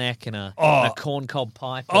turtleneck and a corn cob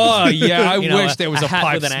pipe. Oh, yeah, I You know, wish there was a hat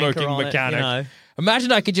pipe with an anchor smoking on it, mechanic.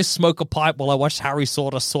 Imagine I could just smoke a pipe while I watched Harry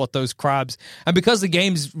sort those crabs. And because the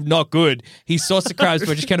game's not good, he sorts the crabs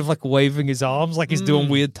by just kind of like waving his arms like he's doing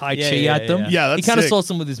weird Tai Chi at them. Yeah, that's he kind of sick. sorts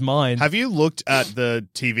them with his mind. Have you looked at the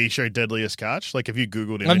TV show Deadliest Catch? Like, have you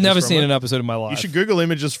Googled images I've never from seen it? an episode in my life. You should Google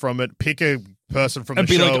images from it, pick a person from and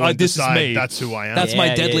the be show like, and this is decide me. that's who I am. That's my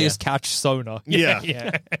Yeah, deadliest catch sonar. Yeah.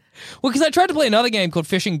 yeah. Well, because I tried to play another game called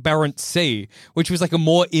Fishing Barents Sea, which was like a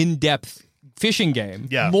more in-depth fishing game.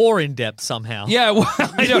 Yeah. More in depth somehow. Yeah, well,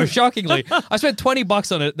 I know, shockingly. I spent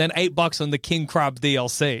 $20 on it, then $8 on the King Crab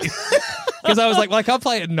DLC. Because I was like, I can't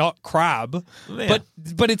play it not crab. Yeah.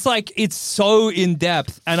 But it's like, it's so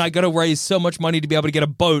in-depth, and I got to raise so much money to be able to get a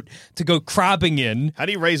boat to go crabbing in. How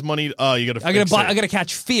do you raise money? Oh, you got to I got to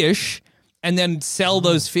catch fish and then sell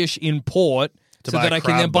those fish in port so buy that a I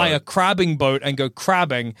can then crab buy boat. a crabbing boat and go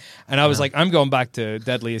crabbing. And I was like, I'm going back to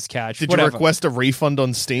Deadliest Catch. Did Whatever. you request a refund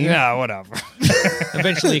on Steam? Yeah, whatever.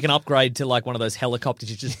 Eventually you can upgrade to like one of those helicopters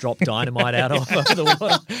you just drop dynamite out of over the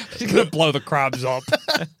water. Just gonna blow the crabs up.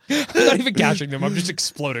 I'm not even catching them. I'm just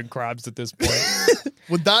exploding crabs at this point.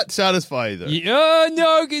 Would that satisfy you, though? Yeah,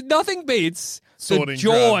 no, nothing beats the Sorting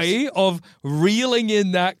joy of reeling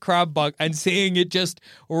in that crab bug and seeing it just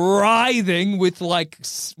writhing with like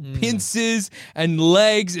pincers and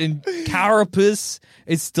legs and carapace.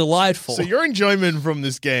 It's delightful. So your enjoyment from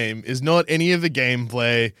this game is not any of the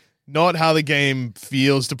gameplay, not how the game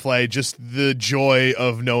feels to play, just the joy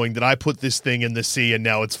of knowing that I put this thing in the sea and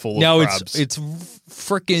now it's full of crabs. it's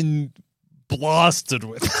freaking blasted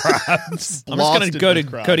with crabs. I'm just going Blasted to go with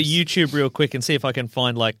to crabs. YouTube real quick and see if I can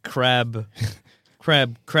find like crab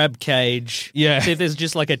crab cage. Yeah. See if there's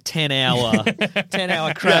just like a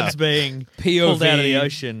 10-hour crabs being pulled out of the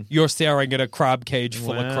ocean. You're staring at a crab cage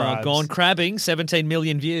full of crabs. Gone crabbing, 17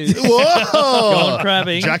 million views. Whoa! Gone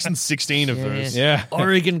crabbing. Jackson's 16 of those. Yeah.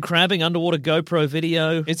 Oregon crabbing, underwater GoPro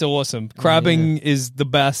video. It's awesome. Crabbing is the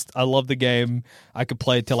best. I love the game. I could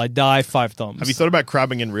play it till I die. 5 thumbs. Have you thought about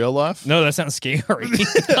crabbing in real life? No, that sounds scary.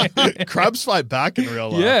 Crabs fight back in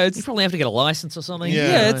real life. Yeah, You it's probably have to get a license or something.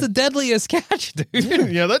 Yeah. it's the deadliest catch,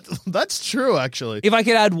 dude. Yeah, that's true, actually. If I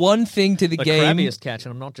could add one thing to the The game, crabbiest catch,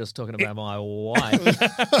 and I'm not just talking about my wife.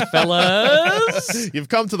 Fellas. You've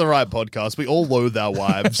come to the right podcast. We all loathe our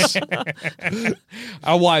wives.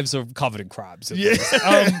 our wives are covered in crabs. Yeah.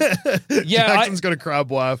 Jackson's got a crab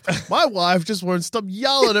wife. My wife just won't stop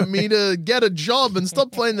yelling at me to get a job and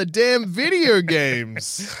stop playing the damn video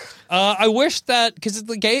games. I wish that, because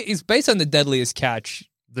the game is based on the Deadliest Catch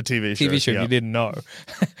The TV show. TV show, yeah. you didn't know.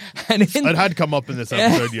 And It had come up in this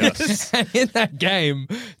episode, yes. And in that game,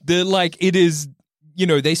 it is,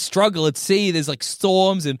 they struggle at sea. There's like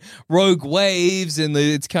storms and rogue waves, and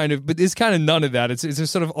but there's kind of none of that. It's a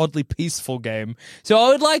sort of oddly peaceful game. So I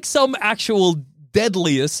would like some actual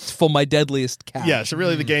deadliest for my deadliest catch. Yeah, so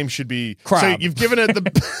really the game should be Crab. So you've given it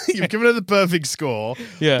the perfect score.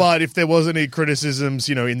 Yeah. But if there was any criticisms,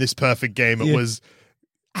 in this perfect game, it was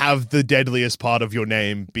have the deadliest part of your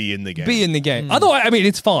name be in the game. Be in the game. Otherwise, I mean,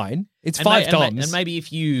 it's fine. It's 5 thumbs. And maybe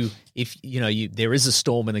if there is a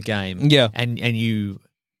storm in the game, Yeah. and you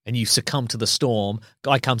succumb to the storm,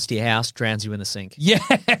 guy comes to your house, drowns you in the sink, Yeah.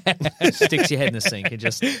 sticks your head in the sink, and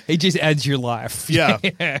just He just adds your life. Yeah.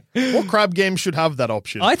 What crab game should have that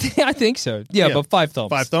option? I think so. Yeah, Yeah. but 5 thumbs.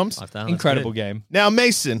 5 thumbs? I've done. Incredible That's good. game. Now,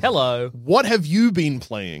 Mason. Hello. What have you been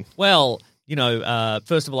playing? Well,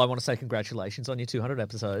 first of all, I want to say congratulations on your 200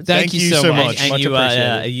 episodes. Thank you so much. And Much you,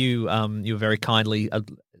 appreciated. you were very kindly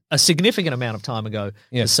a significant amount of time ago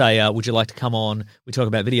Yeah. to say, would you like to come on? We talk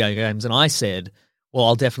about video games, and I said, well,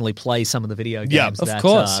 I'll definitely play some of the video games Yeah, of that,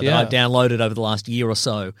 course, that yeah. I've downloaded over the last year or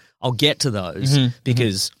so. I'll get to those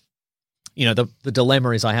because, the dilemma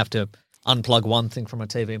is I have to unplug one thing from my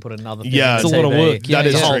TV and put another thing Yeah, on the it's a lot of TV. work. Yeah, That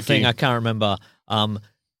It's is a whole tricky. thing. I can't remember.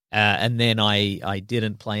 And then I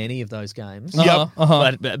didn't play any of those games. Yep.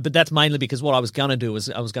 But that's mainly because what I was going to do was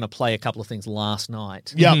I was going to play a couple of things last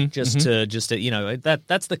night. Yep. Just to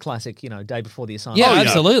that's the classic, day before the assignment. Yeah, yeah.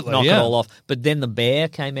 absolutely. Knock yeah. it all off. But then The Bear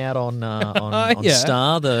came out on Yeah.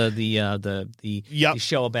 Star, the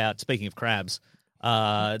show about, speaking of crabs,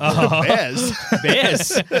 Bears.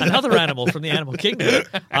 bears, another animal from the animal kingdom.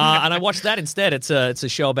 And I watched that instead. It's a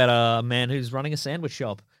show about a man who's running a sandwich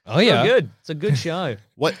shop. Oh, yeah. Good. It's a good show.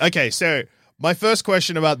 What? Okay, so my first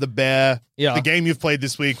question about The Bear, Yeah. the game you've played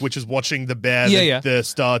this week, which is watching The Bear, Yeah. the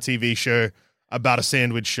Star TV show about a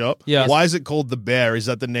sandwich shop. Yeah. Why is it called The Bear? Is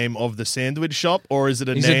that the name of the sandwich shop, or is it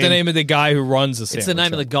a Is name? it the name of the guy who runs the sandwich It's the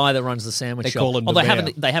name of the shop? guy that runs the sandwich They shop. call him the Although Bear.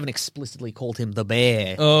 they haven't explicitly called him the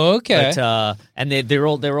Bear. Oh, okay. But and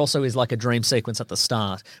there also is like a dream sequence at the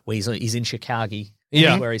start where he's in Chicago.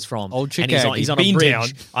 Yeah. Where he's from. Old And Chicago. he's on a Beantown.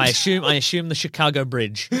 bridge. I assume the Chicago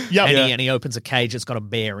Bridge. Yep. And, Yeah. and he opens a cage that's got a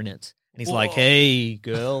bear in it. And he's like, "Hey,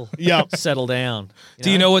 girl, Yep. settle down."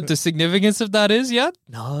 Do you know what the significance of that is yet?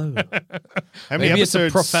 No. How many Maybe it's a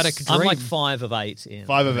episodes? prophetic I'm dream. like 5 of 8 in.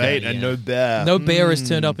 5 of 8, and Yeah. no bear. No bear has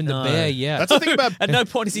turned up in the No. bear yet. That's the thing about. At no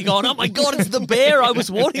point is he going, "Oh my God, it's the bear I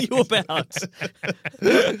was warning you about."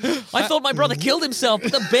 I thought my brother killed himself,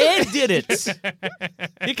 but the bear did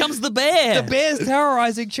it. Here comes the bear. The bear's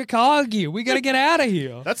terrorizing Chicago. We got to get out of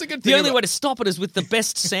here. That's a good thing. The only about- way to stop it is with the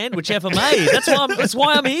best sandwich ever made. That's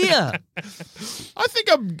why I'm here. I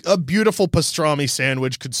think a beautiful pastrami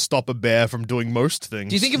sandwich could stop a bear from doing most things.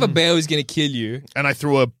 Do you think if a bear was going to kill you, And I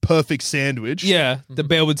threw a perfect sandwich. yeah, the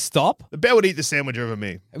bear would stop? The bear would eat the sandwich over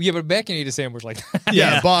me. Yeah, but a bear can eat a sandwich like that.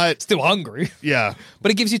 Yeah, but Still hungry. yeah.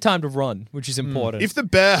 But it gives you time to run, which is important. If the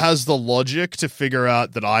bear has the logic to figure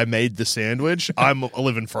out that I made the sandwich, I'm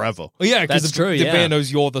living forever. Well, yeah, because That's the, true, the yeah. bear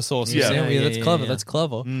knows you're the source of Yeah. sandwich. Yeah, That's yeah, clever. yeah. That's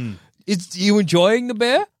clever. Is you enjoying the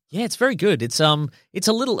bear? Yeah, it's very good. It's a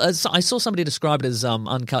little. I saw somebody describe it as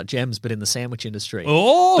uncut gems, but in the sandwich industry.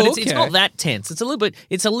 Oh, but it's okay. not that tense. It's a little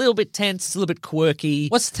bit tense. It's a little bit quirky.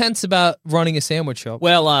 What's tense about running a sandwich shop?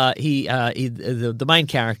 Well, the main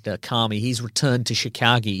character, Kami, he's returned to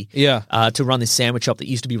Chicago Yeah. to run this sandwich shop that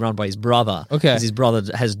used to be run by his brother. Okay. Because his brother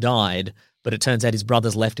has died, but it turns out his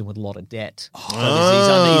brother's left him with a lot of debt. So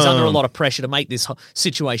he's under a lot of pressure to make this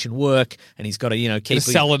situation work, and he's got to, keep To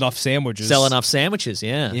sell enough sandwiches. sell enough sandwiches,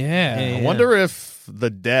 yeah. Yeah. I wonder if if the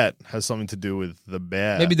debt has something to do with the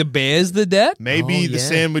bear. Maybe the bear's the debt? Maybe the yeah.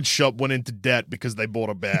 sandwich shop went into debt because they bought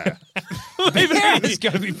a bear. Bear is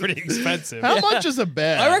going to be pretty expensive. How much is a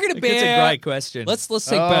bear? I reckon a bear. It's a great question. Let's take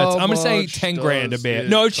bets. I'm going to say much 10 grand a does bear. it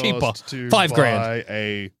No, cost cheaper. to 5 grand. buy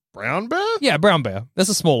a brown bear? Yeah, brown bear. That's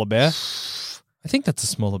a smaller bear. I think that's a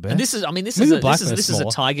smaller bear. And this is Maybe a black bear's this is a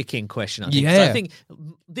smaller. Tiger King question. I think. Yeah. So I think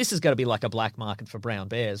this is going to be like a black market for brown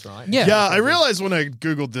bears, right? Yeah. Yeah, I realized when I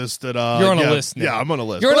Googled this that You're on a yeah, list now. Yeah, I'm on a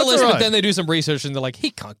list. You're on a But that's list, all but right. then they do some research and they're like, he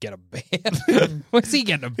can't get a bear. Where's he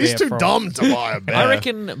getting a bear He's too from? dumb to buy a bear. I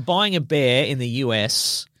reckon buying a bear in the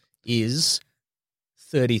US is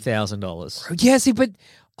 $30,000. Yeah, see, but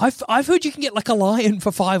I've heard you can get like a lion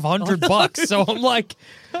for $500. So I'm like,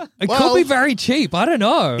 it Well, could be very cheap. I don't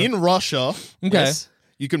know. in Russia, okay. Yes.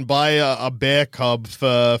 you can buy a bear cub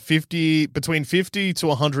for between 50 to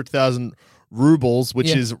 100,000 rubles, which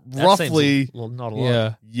Yeah. is That roughly seems not a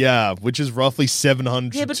lot. Yeah. which is roughly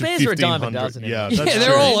 700 Yeah, but to bears are a dime a 1,500. dozen Yeah, anyway. that's Yeah,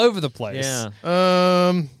 they're true. all over the place.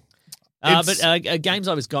 Yeah. It's- But games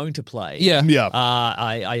I was going to play. Yeah. Yeah.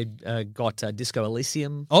 I got Disco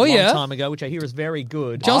Elysium Oh, a long yeah? time ago, which I hear is very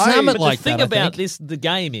good. Charles I- Hammett But liked the thing that, I about think. the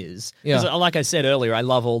game is, Yeah. 'cause like I said earlier, I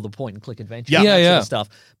love all the point and click adventure Yeah. and that Yeah, sort yeah. of stuff.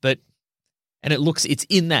 And it's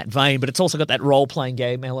in that vein, but it's also got that role playing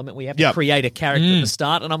game element where you have to Yeah. create a character at the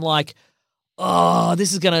start. And I'm like, oh,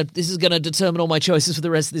 this is gonna determine all my choices for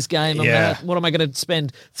the rest of this game. Yeah. What am I gonna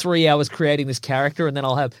spend 3 hours creating this character, and then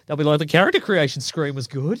they'll be like, the character creation screen was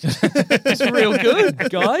good. It's real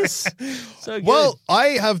good, guys. So good. Well, I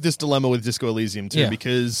have this dilemma with Disco Elysium too, Yeah.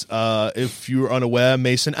 because if you're unaware,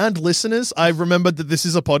 Mason and listeners, I've remembered that this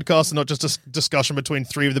is a podcast and not just a discussion between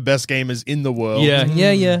 3 of the best gamers in the world.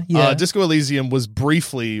 Yeah. Disco Elysium was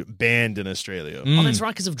briefly banned in Australia. oh, that's right,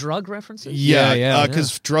 because of drug references. Yeah,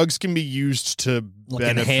 Because drugs can be used to Like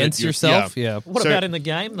benefit enhance you- yourself. Yeah. What So- about in the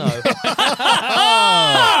game, though?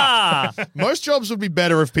 Most jobs would be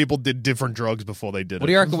better if people did different drugs before they did What it.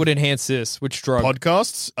 do you reckon would enhance this? Which drug?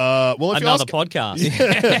 Podcasts? Well, if you Another ask, podcast. if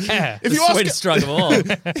The you ask, sweetest drug of all.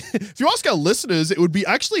 if you ask our listeners, it would be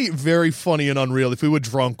actually very funny and unreal if we were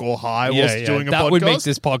drunk or high whilst doing a that podcast. would make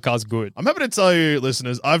this podcast good. I'm happy to tell you,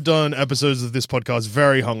 listeners, I've done episodes of this podcast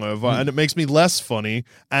very hungover, and it makes me less funny.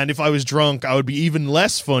 And if I was drunk, I would be even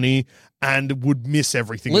less funny and would miss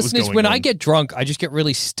everything that was Listeners, going when on. I get drunk, I just get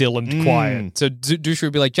really still and quiet. So Dusha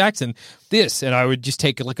would be like, Jackson, this. And I would just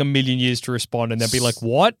take like a million years to respond and then be like,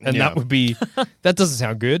 what? And Yeah. that would be, that doesn't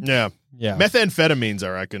sound good. Yeah. Yeah. Methamphetamines, I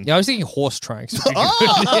reckon. Yeah, I was thinking horse tranks.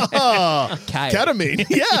 Ah, Okay. ketamine.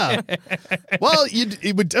 Yeah. Well,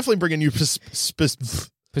 it would definitely bring a new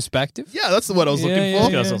Perspective? yeah, that's the word I was looking Yeah, for.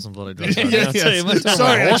 yeah. Got yourself some bloody drugs. Yeah, right now. yeah. Let's talk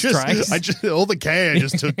Sorry, about horse tracks. I just all the K I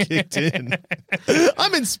just took kicked in.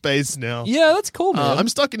 I'm in space now. Yeah, that's cool, man. I'm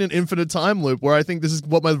stuck in an infinite time loop where I think this is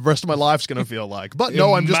what my rest of my life's going to feel like. But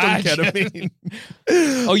no, I'm just on Imagine. ketamine.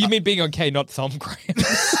 Oh, you mean being on K, not thumb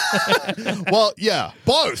cramps? Well, yeah,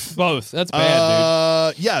 both. Both. That's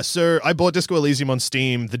bad, Yeah, so I bought Disco Elysium on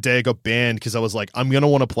Steam the day it got banned because I was like, I'm going to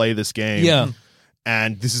want to play this game. dude. Yeah.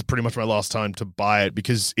 And this is pretty much my last time to buy it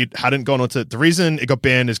because it hadn't gone onto the reason it got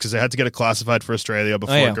banned is because they had to get it classified for Australia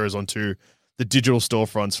before yeah. it goes onto the digital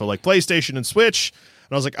storefronts for like PlayStation and Switch.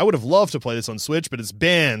 And I was like, I would have loved to play this on Switch, but it's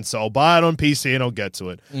banned, so I'll buy it on PC and I'll get to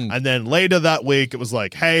it. And then later that week, it was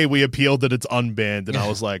like, hey, we appealed that it's unbanned. And I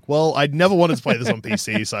was like, well, I'd never wanted to play this on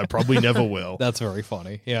PC, so I probably never will. That's very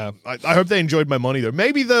funny. Yeah. I hope they enjoyed my money, though.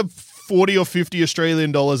 Maybe the 40 or 50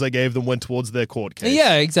 Australian dollars I gave them went towards their court case.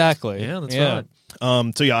 Yeah, exactly. Yeah, that's right.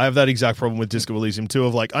 So yeah, I have that exact problem with Disco Elysium too.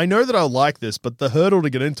 Of like, I know that I'll like this, but the hurdle to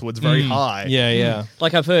get into it's very high. Yeah, yeah.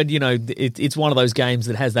 Like I've heard, it's one of those games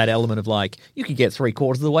that has that element of like, you can get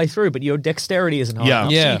 3/4 of the way through, but your dexterity isn't high Yeah.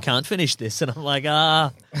 enough, Yeah. so you can't finish this. And I'm like,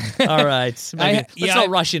 all right, maybe, let's not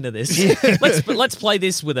rush into this. Let's play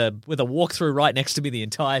this with a walkthrough right next to me the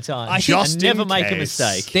entire time. Just and never in make a case.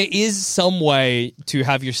 mistake. There is some way to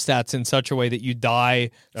have your stats in such a way that you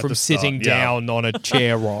die from the start, sitting yeah. down on a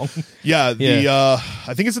chair wrong. Yeah, Yeah.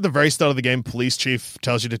 I think it's at the very start of the game, police chief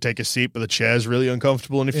tells you to take a seat, but the chair's really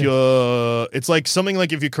uncomfortable. And if you're, it's like something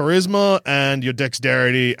like if your charisma and your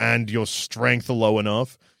dexterity and your strength are low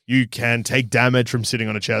enough, you can take damage from sitting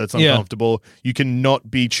on a chair that's Yeah. uncomfortable. You can not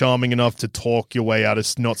be charming enough to talk your way out of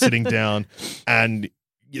not sitting down, and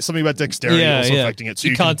something about dexterity also affecting it. So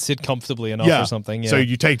you can- can't sit comfortably enough or something. Yeah. So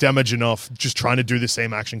you take damage enough just trying to do the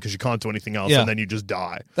same action because you can't do anything else, Yeah. and then you just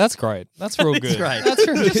die. That's great. That's real good. great. That's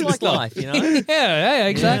really Just good like stuff. life, you know? Yeah,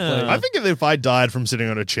 exactly. I think if I died from sitting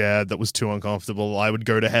on a chair that was too uncomfortable, I would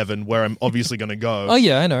go to heaven, where I'm obviously going to go. Oh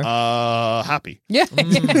yeah, I know. Happy. Yeah,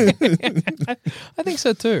 I think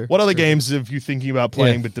so too. What other games have you thinking about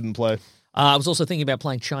playing but didn't play? I was also thinking about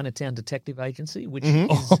playing Chinatown Detective Agency, which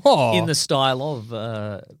Mm-hmm. is Oh. in the style of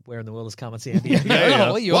Where in the World is Carmen Sandiego.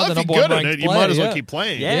 Well, you are the if number you're one good at ranked it, you might as well player, keep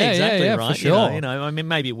playing. Yeah, Yeah, exactly yeah, for right. sure. I mean,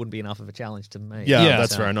 maybe it wouldn't be enough of a challenge to me. Yeah, Yeah.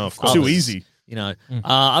 that's fair enough. Others, Too easy.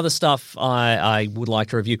 Other stuff I would like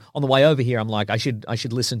to review. On the way over here, I'm like, I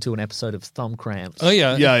should listen to an episode of Thumb Cramps. Oh,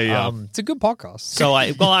 yeah. Yeah. It's a good podcast. So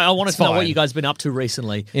I wanted to know fine. what you guys have been up to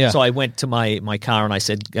recently. Yeah. So I went to my car and I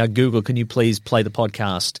said, Google, can you please play the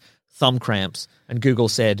podcast Thumb Cramps? And Google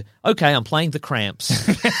said, okay, I'm playing The Cramps,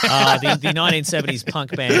 the 1970s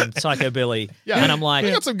punk band Psychobilly. Yeah. And I'm like,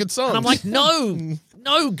 We got some good songs. and I'm like,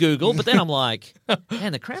 no, Google. But then I'm like,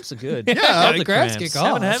 man, the Cramps are good. Yeah, I love the Cramps kick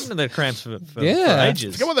off. Haven't the Cramps for Yeah. I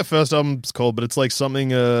ages. forget what their first album's called, but it's like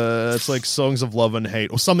something. It's like Songs of Love and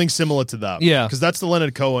Hate or something similar to that. Yeah. because that's the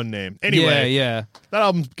Leonard Cohen name. Anyway, Yeah. that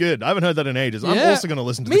album's good. I haven't heard that in ages. I'm Yeah. also going to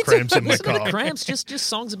listen to Me the Cramps too. in my Listen to car. the Cramps, just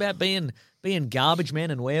songs about being garbage men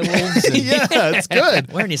and werewolves. And Yeah, it's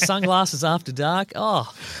good. wearing your sunglasses after dark.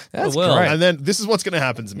 Oh, That's what a world. great. And then this is what's going to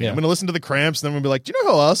happen to me. Yeah. I'm going to listen to the Cramps, and then we'll be like, do you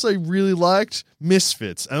know who else I really liked?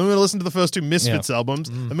 Misfits. And I'm going to listen to the first two Misfits albums.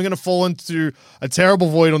 Mm. Then we're going to fall into a terrible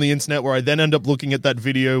void on the internet where I then end up looking at that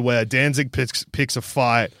video where Danzig picks a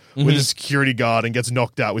fight Mm-hmm. with a security guard and gets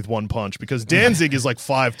knocked out with one punch because Danzig is like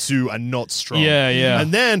 5'2" and not strong. Yeah.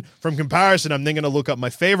 And then from comparison, I'm then going to look up my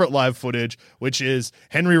favorite live footage, which is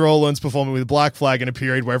Henry Rollins performing with Black Flag in a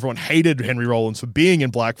period where everyone hated Henry Rollins for being in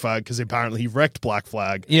Black Flag because apparently he wrecked Black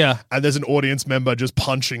Flag. Yeah. And there's an audience member just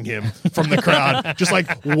punching him from the crowd, just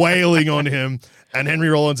like wailing on him. And Henry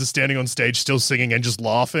Rollins is standing on stage still singing and just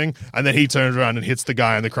laughing. And then he turns around and hits the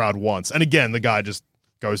guy in the crowd once. And again, the guy just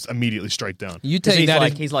goes immediately straight down. You 'Cause take he's that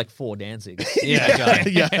like in- he's like 4 Danzig. Yeah.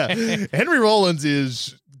 Yeah. Henry Rollins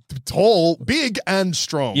is tall, big, and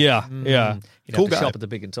strong. Yeah. He'd Cool have to guy. shop at the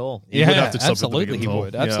Big and Tall. He would have to stop at the absolutely Big and he Tall.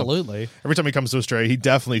 would. Yeah. Absolutely. Every time he comes to Australia, he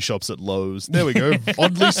definitely shops at Lowe's. There we go.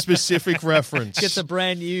 Oddly specific reference. Gets a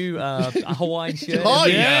brand new Hawaiian shirt. Oh,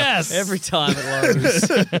 every, yes. every time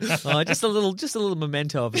at Lowe's. Just a little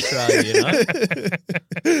memento of Australia, you know.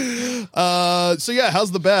 So yeah,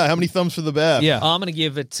 how's the bear? How many thumbs for the bear? Yeah. I'm gonna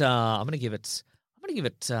give it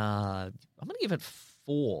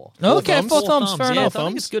 4. Okay, thumbs? 4 thumbs. Fair Yeah, enough. I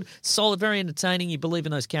think it's good. Solid, very entertaining. You believe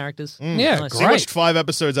in those characters. Yeah, Nice. So you great. watched 5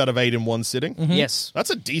 episodes out of 8 in one sitting. Yes. That's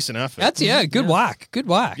a decent effort. That's good whack. Good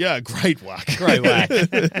whack. yeah, great whack. Great whack.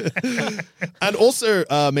 And also,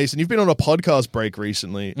 Mason, you've been on a podcast break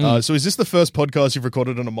recently. So is this the first podcast you've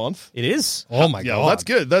recorded in a month? It is. Oh my Yeah, god. well, that's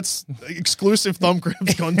good. That's exclusive Thumb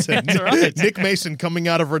Cramps content. That's right. Nick Mason coming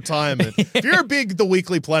out of retirement. If you're a big The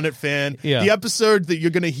Weekly Planet fan, Yeah. the episode that you're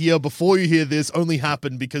going to hear before you hear this only happened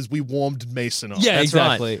because we warmed Mason up. Yeah, That's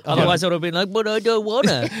exactly. right. Otherwise, I would have been like, but I don't want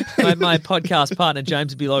to. My podcast partner,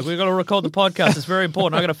 James, would be like, we've got to record the podcast. It's very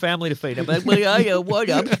important. I got a family to feed. I'm like, well, I don't want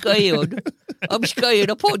to. I'm scared. I'm scared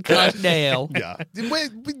of podcast now. Yeah.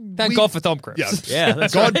 Thank God for Thumb Cramps. Yeah. Yeah,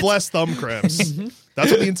 that's God right. bless Thumb Cramps. That's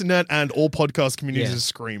what the internet and all podcast communities Yeah. are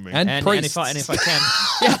screaming. And And priests. if I can,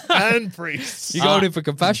 And priests. You going in for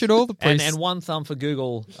confessional? The and priests. one thumb for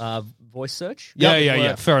Google voice search.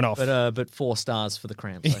 Yeah. Fair enough. But 4 stars for the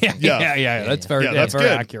cramps. I think. Yeah. That's very, Yeah, that's very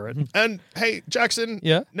good. accurate. And hey, Jackson.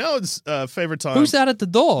 Yeah? Now it's favorite time. Who's that at the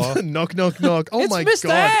door? Knock, knock, knock. Oh It's my Mr.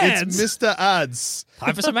 God. Ads. It's Mr. Ads.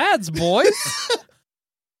 Time for some ads, boys.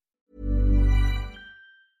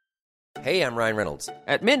 Hey, I'm Ryan Reynolds.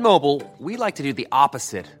 At Mint Mobile, we like to do the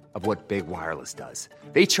opposite of what Big Wireless does.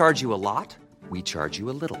 They charge you a lot, we charge you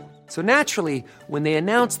a little. So naturally, when they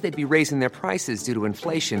announced they'd be raising their prices due to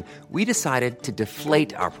inflation, we decided to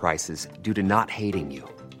deflate our prices due to not hating you.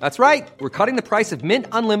 That's right. We're cutting the price of Mint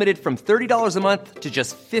Unlimited from $30 a month to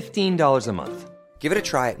just $15 a month. Give it a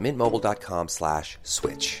try at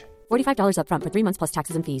mintmobile.com/switch. $45 up front for 3 months plus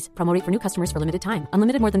taxes and fees. Promo rate for new customers for limited time.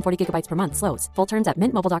 Unlimited more than 40 gigabytes per month. Slows full terms at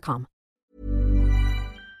mintmobile.com.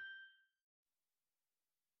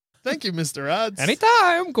 Thank you, Mr. Ads.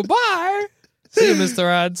 Anytime. Goodbye. See you, Mr.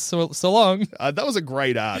 Ads. So long. That was a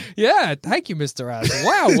great ad. Yeah, thank you, Mr. Ads.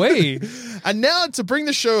 Wowee. And now to bring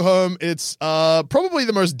the show home, it's probably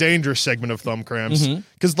the most dangerous segment of Thumb Cramps.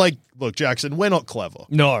 Because, look, Jackson, we're not clever.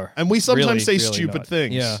 No. And we sometimes Really, say really stupid not.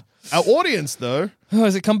 things. Yeah. Our audience, though, Oh,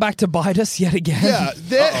 has it come back to bite us yet again? yeah,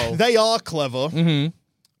 they are clever.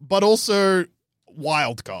 But also,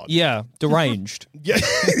 wild card. Yeah, deranged. Yeah,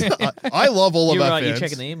 I love all of You're our right. fans. You're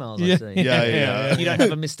checking the emails. I see. Yeah. You don't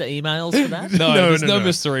have a Mr. Emails for that? No, there's no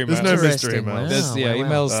Mr. Email. There's no Mr. Interesting. Email. Wow. There's,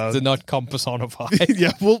 emails do not personify.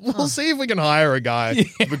 Yeah, we'll see if we can hire a guy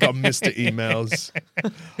to become Mr. Emails.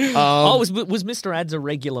 Was Mr. Ads a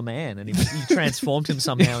regular man and he transformed him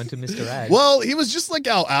somehow into Mr. Ads? Well, he was just like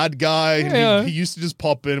our ad guy. Yeah. He used to just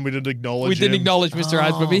pop in. We didn't acknowledge We didn't him. acknowledge Mr.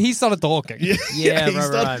 Ads, but he started talking. Yeah, Yeah, he right.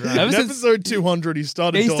 started, Ever in since- episode 200, he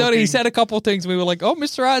started talking. He said a couple of things, and we were like, "Oh,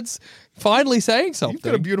 Mr. Ads, finally saying something." You've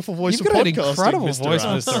got a beautiful voice You've for got an podcasting, incredible Mr. voice,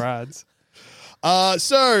 Ads. Mr. Ads.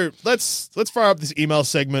 So let's fire up this email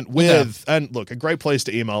segment with, and look, a great place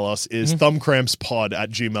to email us is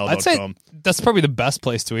thumbcrampspod@gmail.com. I'd say that's probably the best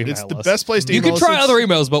place to email It's the us. best place to You email can us. try It's- other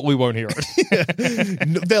emails, but we won't hear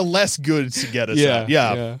it. They're less good to get us at.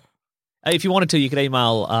 Yeah. If you wanted to, you could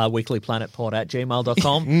email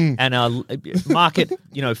weeklyplanetpod@gmail.com and mark it,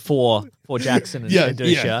 for Jackson and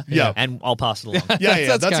Dusha, and I'll pass it along. Yeah,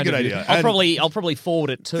 that's a kind good of idea. I'll And- probably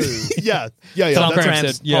forward it to yeah.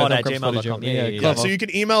 thumbcrampspod@gmail.com. Yeah, so you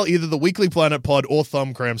can email either the Weekly Planet Pod or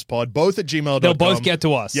Thumbcrampspod, both at gmail.com. They'll both get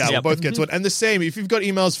to us. Yeah, Yep. we'll both get to it. And the same, if you've got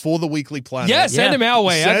emails for the Weekly Planet. Yeah, send them our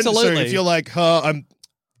way. Absolutely. So if you're like,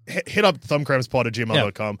 hit up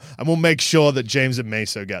thumbcrampspod@gmail.com and we'll make sure that James and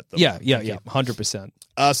Meso get them. Yeah, 100%.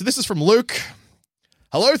 So this is from Luke.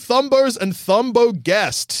 Hello, Thumbos and Thumbo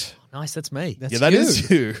guest. Nice, that's me. That's That is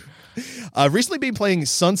you. I've recently been playing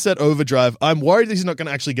Sunset Overdrive. I'm worried that he's not going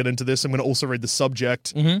to actually get into this. I'm going to also read the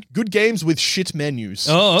subject. Good games with shit menus.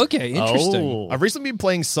 Oh, okay. Interesting. I've recently been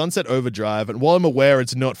playing Sunset Overdrive, and while I'm aware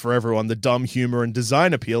it's not for everyone, the dumb humor and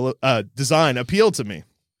design appeal to me.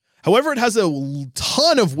 However, it has a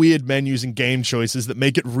ton of weird menus and game choices that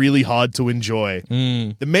make it really hard to enjoy.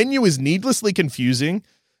 The menu is needlessly confusing.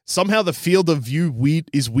 Somehow the field of view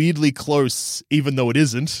is weirdly close, even though it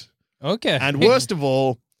isn't. Okay. And worst of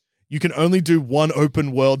all, you can only do one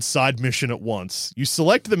open world side mission at once. You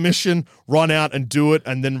select the mission, run out and do it,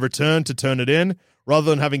 and then return to turn it in, rather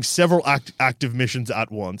than having several active missions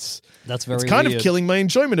at once. That's very It's kind weird. of killing my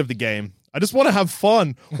enjoyment of the game. I just want to have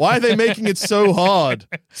fun. Why are they making it so hard?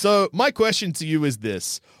 So my question to you is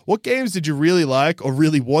this. What games did you really like or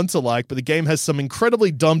really want to like, but the game has some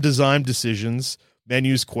incredibly dumb design decisions,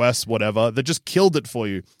 menus, quests, whatever, that just killed it for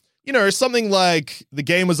you? Something like the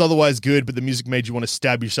game was otherwise good, but the music made you want to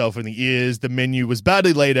stab yourself in the ears, the menu was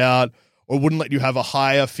badly laid out, or wouldn't let you have a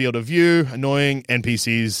higher field of view, annoying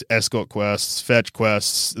NPCs, escort quests, fetch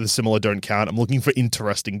quests, the similar don't count. I'm looking for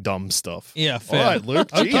interesting, dumb stuff. Yeah, fair. All right, Luke.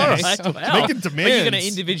 Okay. Jeez. Wow. Making demands. Are you going to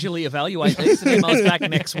individually evaluate these and email us back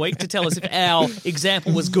next week to tell us if our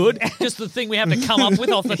example was good? Just the thing we have to come up with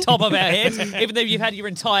off the top of our heads, even though you've had your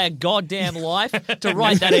entire goddamn life to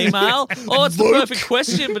write that email? Oh, it's the Luke. perfect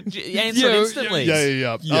question, but answer it instantly.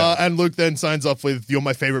 Yeah. And Luke then signs off with, "You're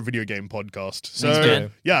my favorite video game podcast." So, Thanks,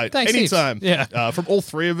 man. yeah, Thanks, heaps. anytime. Yeah. From all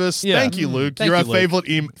three of us, Yeah. thank you, Luke. Thank You're you, our Luke. favorite.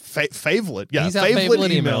 Yeah, He's our favorite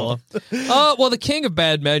emailer. Well, the king of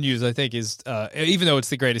bad menus, I think, is even though it's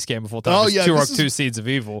the greatest game of all time, is this Turok is- 2 Seeds of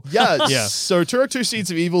Evil. Yeah, Yeah. So Turok 2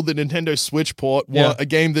 Seeds of Evil, the Nintendo Switch port, Yeah. a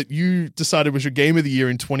game that you decided was your game of the year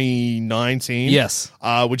in 2019. Yes.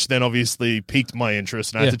 Which then obviously piqued my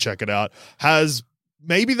interest, and I Yeah. had to check it out. Has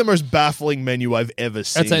maybe the most baffling menu I've ever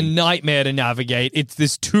seen. It's a nightmare to navigate.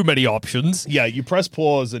 There's too many options. Yeah, you press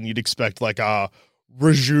pause and you'd expect like a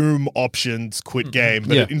resume options, quit game,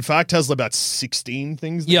 but Yeah. it in fact has about 16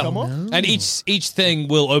 things that Yeah. come up. And each thing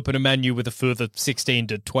will open a menu with a further 16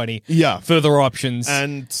 to 20 Yeah. further options.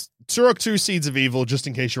 And Turok 2 Seeds of Evil, just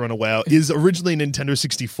in case you're unaware, is originally a Nintendo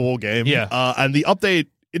 64 game. Yeah. And the update,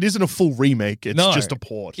 it isn't a full remake, it's No. just a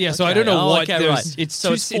port. yeah, so I don't know what okay, there's. right. It's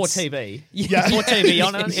So too- it's for TV. Yeah. For TV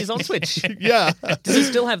is on Switch. Yeah. Does it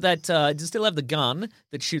still have that? Does it still have the gun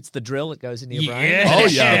that shoots the drill that goes into your brain? Yeah. Oh,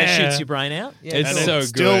 And yeah. it shoots your brain out. Yeah, It's And so it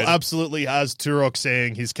still good. absolutely has Turok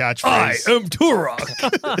saying his I catchphrase am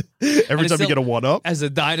Turok. every time you get a one-up. As the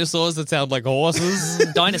dinosaurs that sound like horses.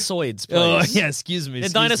 Dinosaurs, please. Oh, yeah, excuse me. They're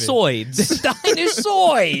excuse me. dinosaurs.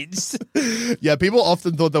 Dinosaurs. Yeah, people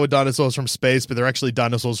often thought they were dinosaurs from space, but they're actually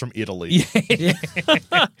dinosaurs from Italy.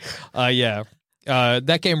 Yeah.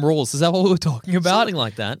 That game rules. Is that what we were talking about? Something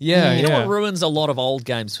like that. Yeah, You know yeah. what ruins a lot of old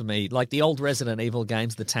games for me? Like the old Resident Evil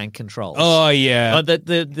games, the tank controls. Oh, yeah.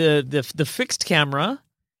 The fixed camera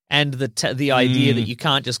and the idea that you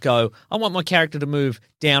can't just go, I want my character to move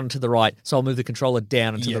down to the right, so I'll move the controller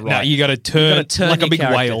down and to the right. No, you got to turn like a your big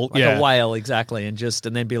character, whale. like a whale, exactly, and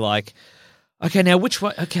then be like, okay, now which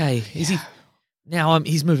way? Okay, is he? Now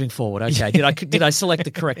he's moving forward. Okay, did I select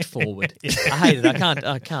the correct forward? I hate it. I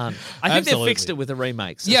can't. I think they fixed it with the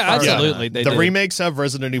remakes. Yeah, absolutely. They the did. remakes have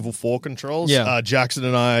Resident Evil 4 controls. Yeah. Jackson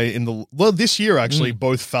and I this year actually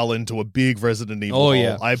both fell into a big Resident Evil. Oh, hole.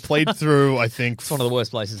 yeah. I played through. I think It's one of the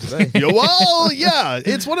worst places to be. Yeah, well, yeah,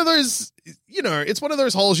 it's one of those. It's one of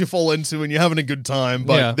those holes you fall into and you're having a good time,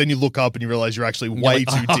 but then you look up and you realize you're actually way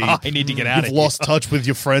too deep. I need to get out of You've here. lost touch with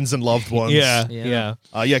your friends and loved ones. Yeah.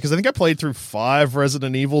 Because I think I played through 5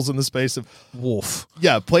 Resident Evils in the space of Wolf.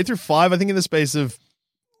 Yeah, played through 5. I think in the space of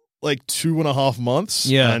like 2.5 months.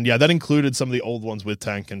 Yeah. And that included some of the old ones with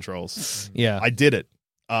tank controls. Yeah. I did it.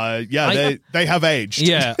 They have aged.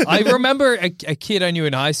 Yeah, I remember a kid I knew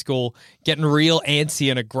in high school getting real antsy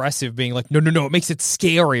and aggressive, being like, no, it makes it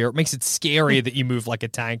scarier. It makes it scarier that you move like a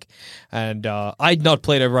tank. And I'd not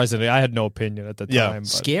played a Resident. I had no opinion at the time. But.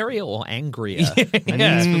 Scarier or angrier? Yeah.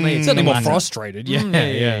 For me, it's Certainly more latter. frustrated.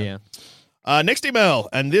 Yeah. Next email,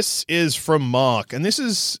 and this is from Mark, and this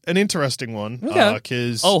is an interesting one. Okay.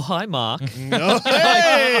 Because Hi, Mark. Oh,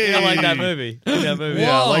 hey! I like that movie.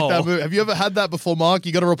 Yeah, I like that movie. Have you ever had that before, Mark?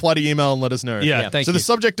 You got to reply to email and let us know. Yeah, thank so you. the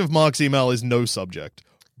subject of Mark's email is no subject.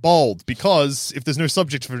 Bold, because if there's no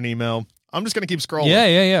subject for an email, I'm just going to keep scrolling.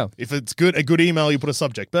 Yeah. If it's a good email, you put a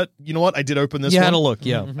subject. But you know what? I did open this You one. had a look,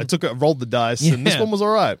 yeah. I rolled the dice, and this Yeah. one was all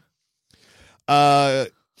right.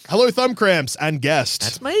 Hello, Thumb Cramps and guest.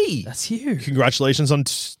 That's me. That's you. Congratulations on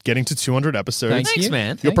getting to 200 episodes. Thank Thanks, you.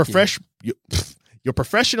 man. Your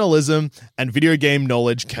professionalism and video game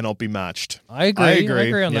knowledge cannot be matched. I agree. I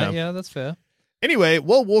agree. on Yeah. that. Yeah, that's fair. Anyway,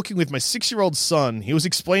 while walking with my 6-year-old son, he was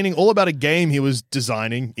explaining all about a game he was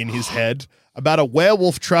designing in his head about a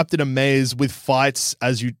werewolf trapped in a maze with fights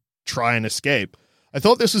as you try and escape. I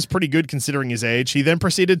thought this was pretty good considering his age. He then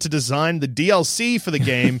proceeded to design the DLC for the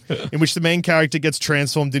game in which the main character gets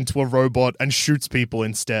transformed into a robot and shoots people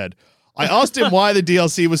instead. I asked him why the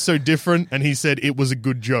DLC was so different, and he said it was a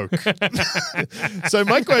good joke. So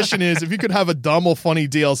my question is, if you could have a dumb or funny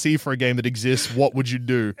DLC for a game that exists, what would you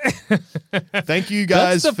do? Thank you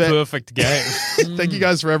guys. That's the perfect game. Thank you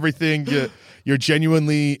guys for everything. You're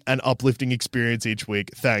genuinely an uplifting experience each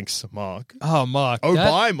week. Thanks, Mark. Oh, Mark.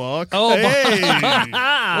 Bye, Mark. Oh, hey.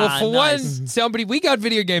 Well, for one, we got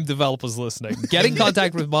video game developers listening. Get in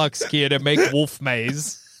contact with Mark's kid and make Wolf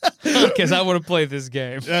Maze. Because I want to play this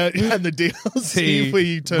game. And the DLC where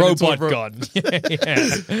you turn robot into a gun.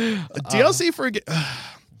 A DLC for a game.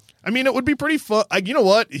 I mean, it would be pretty fun. You know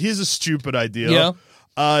what? Here's a stupid idea. Yeah.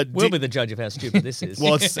 We'll be the judge of how stupid this is.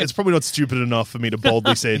 Well, it's probably not stupid enough for me to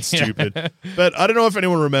boldly say it's stupid. But I don't know if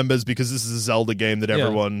anyone remembers, because this is a Zelda game that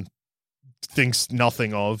everyone thinks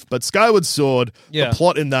nothing of. But Skyward Sword, the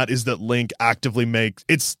plot in that is that Link actively makes...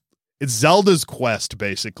 It's Zelda's quest,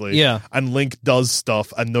 basically. Yeah. And Link does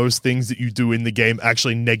stuff, and those things that you do in the game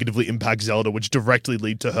actually negatively impact Zelda, which directly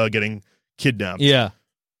lead to her getting kidnapped. Yeah.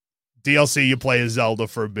 DLC, you play as Zelda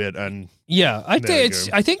for a bit, and... Yeah, I There you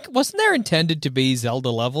think wasn't there intended to be Zelda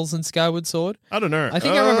levels in Skyward Sword? I don't know. I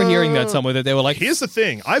think I remember hearing that somewhere, that they were like, Here's the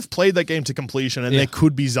thing. I've played that game to completion, and there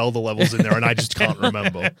could be Zelda levels in there, and I just can't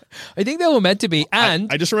remember. I think they were meant to be, and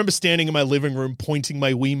I just remember standing in my living room, pointing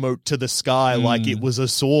my Wiimote to the sky like it was a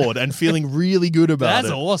sword, and feeling really good about that's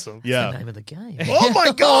it. awesome. Yeah. The name of the game. Oh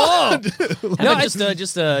my god! No,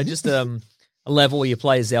 just a level where you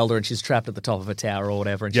play as Zelda and she's trapped at the top of a tower or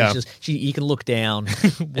whatever, and you can look down.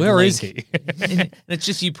 Where is he? And it's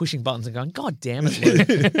just you pushing buttons and going, God damn it,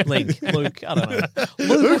 Luke, I don't know.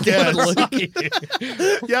 Luke,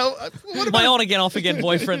 Yeah. my on again, off again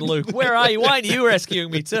boyfriend Luke, where are you? Why aren't you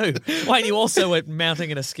rescuing me too? Why aren't you also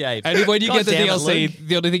mounting an escape? And when you God get the damn it, DLC, Luke.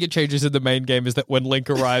 the only thing it changes in the main game is that when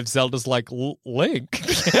Link arrives, Zelda's like, Link?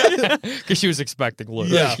 Because she was expecting Luke.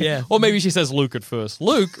 Yeah. Or maybe she says Luke at first.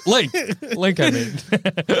 Link, I mean.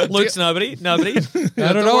 Luke's nobody. I don't know.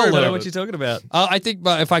 I don't know what you're talking about. I think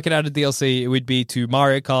if I could add a DLC, it would be to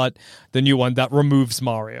Mario Kart, the new one that removes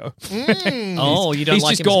Mario. Oh, you don't He's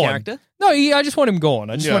like just him as gone. a character? No, I just want him gone.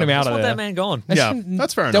 I just want him out I of want there. that man gone. Yeah,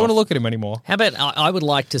 that's fair enough. Don't want to look at him anymore. How about I would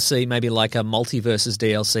like to see maybe like a multiverses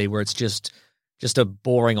DLC where it's just a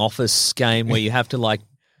boring office game where you have to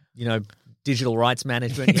digital rights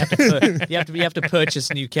management. You have to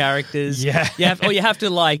purchase new characters. Yeah. You have to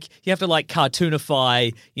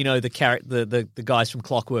cartoonify, the guys from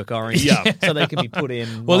Clockwork Orange. Yeah. So they can be put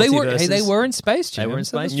in. Well, they multiverses. were in space. They were in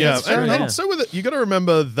space. Yeah, That's true, and yeah. so with it, you got to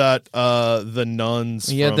remember that the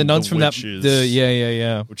nuns. Yeah, from the nuns from Witches,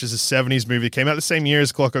 that. which is a '70s movie, came out the same year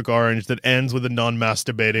as Clockwork Orange. That ends with a nun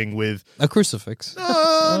masturbating with A crucifix.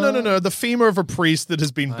 no, the femur of a priest that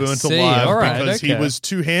has been burnt see. alive All right, because he okay. was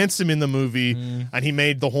too handsome in the movie, and he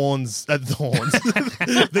made the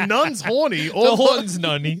nuns horny. Or The horns,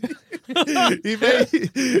 nunny.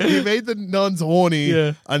 he made the nuns horny,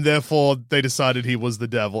 and therefore they decided he was the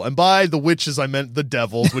devil. And by the witches, I meant the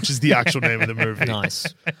devils, which is the actual name of the movie. Nice.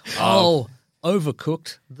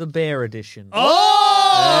 Overcooked, the bear edition.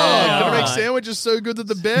 Gonna make sandwiches so good that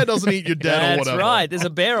the bear doesn't eat your dead or That's whatever. right. There's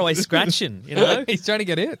a bear always scratching, you know? He's trying to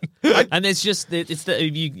get in. And there's just that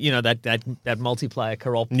multiplayer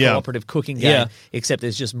cooperative cooking game. Except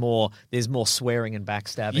there's just more swearing and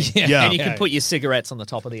backstabbing. Yeah. And you can put your cigarettes on the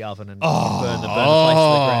top of the oven and burn the place to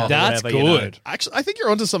the ground. That's or whatever, good. You know. Actually, I think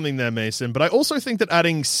you're onto something there, Mason. But I also think that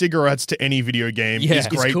adding cigarettes to any video game is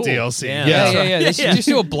great cool. DLC. Yeah. They should just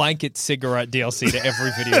do a blanket cigarette DLC to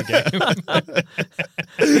every video game.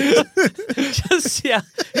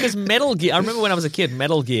 Because Metal Gear. I remember when I was a kid,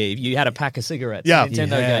 Metal Gear. You had a pack of cigarettes. Yeah. in a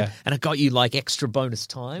Nintendo game, and it got you like extra bonus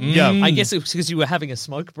time. Yeah. I guess it was because you were having a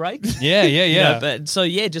smoke break. Yeah. You know, but so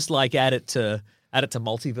just like add it to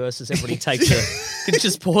multiverses. Everybody can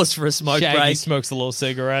just pause for a smoke Shaggy break. smokes a little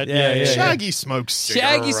cigarette. Yeah. Shaggy smokes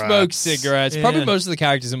cigarettes. Shaggy smokes cigarettes. Yeah. Probably most of the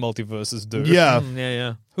characters in multiverses do. Yeah.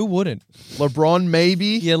 Yeah. Who wouldn't? LeBron, maybe.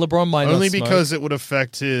 Yeah, LeBron might not Only smoke. because it would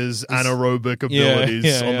affect his anaerobic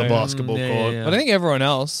abilities on the basketball court. But I think everyone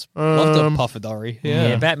else loved a puff of durry.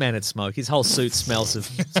 Yeah, Batman had smoke. His whole suit smells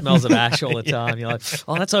of ash all the time. You're like,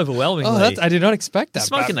 oh, that's overwhelming. I did not expect that. You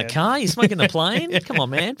smoke in the car? You smoke in the plane? Come on,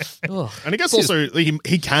 man. Ugh. And I guess also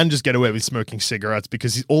he can just get away with smoking cigarettes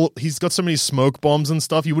because he's got so many smoke bombs and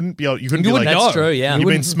stuff. You wouldn't be able. You couldn't be like, That's true. Yeah. You've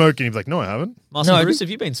been smoking. You'd be like, no, I haven't. Master Bruce, have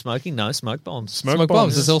you been smoking? No, smoke bombs. Smoke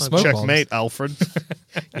bombs. It's all smoke bombs. Checkmate, Alfred.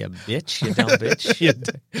 You bitch. You dumb bitch.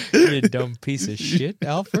 You dumb piece of shit,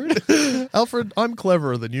 Alfred. Alfred, I'm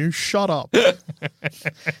cleverer than you. Shut up.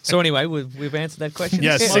 So anyway, we've answered that question.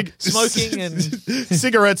 Yeah, smoking and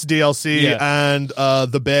cigarettes DLC and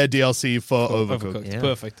the bear DLC for Overcooked. Yeah.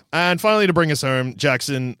 Perfect. And finally, to bring us home,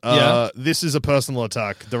 Jackson, this is a personal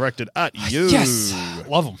attack directed at you. Yes.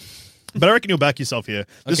 Love them. But I reckon you'll back yourself here.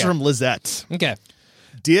 This is from Lizette. Okay.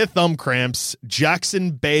 Dear Thumb Cramps,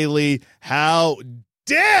 Jackson Bailey, how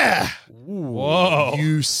dare Whoa.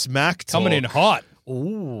 you smack talk Coming in hot.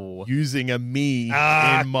 using a me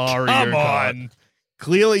in Mario come Kart. on.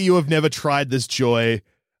 Clearly, you have never tried this joy,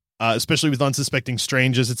 especially with unsuspecting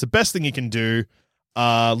strangers. It's the best thing you can do.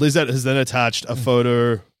 Lizette has then attached a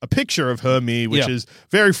picture of her me, which is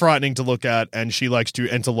very frightening to look at, and she likes to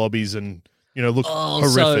enter lobbies and look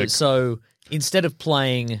horrific. So instead of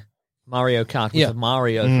playing Mario Kart with a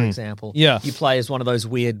Mario, for example, you play as one of those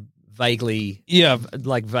weird, vaguely,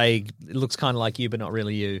 vague. It looks kind of like you, but not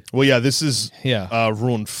really you. Well, yeah, this is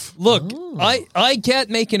Runf. Look, I get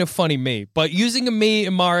making a funny me, but using a me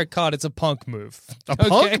in Mario Kart, it's a punk move.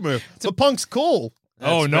 Punk move. The punk's cool.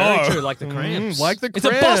 That's very true, like the Cramps. Like the It's a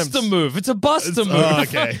Cramps. Buster move. It's a Buster move.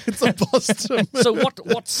 Okay, it's a Buster move. So what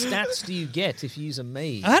stats do you get if you use a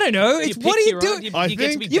me? I don't know. Do It's what do you pick do? your own? You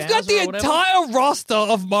get to be You've got Bowser the or whatever? entire roster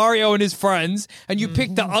of Mario and his friends, and you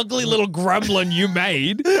pick the ugly little gremlin you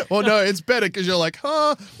made. Well, no, it's better because you're like,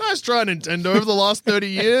 nice try, Nintendo. Over the last 30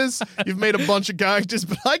 years, you've made a bunch of characters,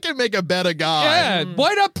 but I can make a better guy. Yeah,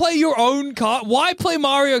 why not play your own kart? Why play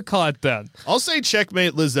Mario Kart then? I'll say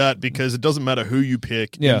checkmate Lizette because it doesn't matter who you pick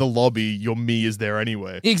in the lobby, your me is there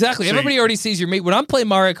anyway. Exactly. So Everybody already sees your me. When I'm playing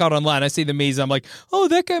Mario Kart online, I see the me's. I'm like, oh,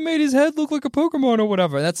 that guy made his head look like a Pokemon or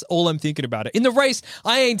whatever. That's all I'm thinking about it. In the race,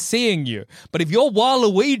 I ain't seeing you. But if you're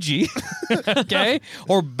Waluigi, okay,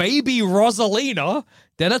 or baby Rosalina,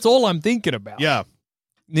 then that's all I'm thinking about. Yeah.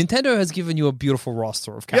 Nintendo has given you a beautiful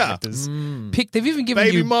roster of characters. They've even given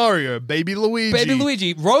Baby you Mario, Baby Luigi. Baby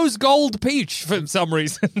Luigi, Rose Gold Peach for some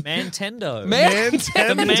reason. Mantendo.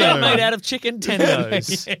 The man made out of chicken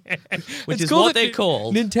tendos, which It's is cool what that they're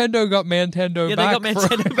called. Nintendo got Mantendo Yeah, back. they got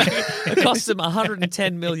Mantendo back. It cost them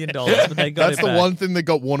 $110 million, but they got That's it the back. one thing that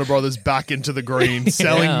got Warner Brothers back into the green,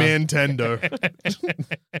 selling Nintendo.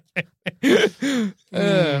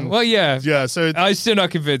 Well, yeah. Yeah, so I'm still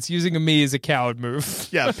not convinced. Using a me is a coward move.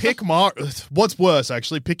 yeah, pick Mario. What's worse,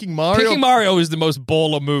 actually? Picking Mario? Picking Mario is the most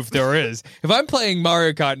baller move there is. If I'm playing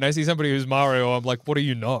Mario Kart and I see somebody who's Mario, I'm like, what do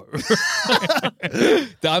you know?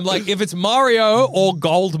 I'm like, if it's Mario or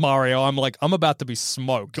Gold Mario, I'm like, I'm about to be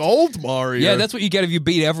smoked. Gold Mario? Yeah, that's what you get if you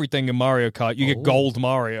beat everything in Mario Kart. You get Gold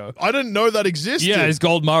Mario. I didn't know that existed. Yeah, it's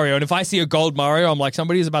Gold Mario. And if I see a Gold Mario, I'm like,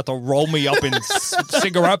 somebody's about to roll me up in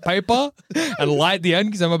cigarette paper and light the end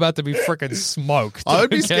because I'm about to be freaking smoked. I would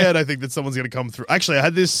be Okay? scared, I think, that someone's going to come through. Actually, I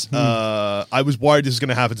had this, I was worried this was going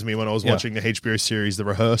to happen to me when I was watching the HBO series, The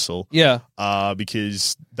Rehearsal. Yeah.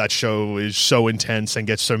 Because that show is so intense and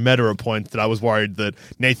gets so meta a point that I was worried that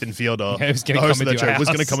Nathan Fielder, was the gonna host come of that into your show, was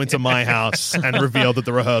going to house. come into my house and reveal that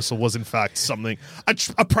The Rehearsal was, in fact, something,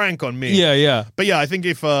 a prank on me. Yeah, yeah. But yeah, I think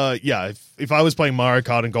if if I was playing Mario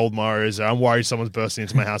Kart and Gold Mario, I'm worried someone's bursting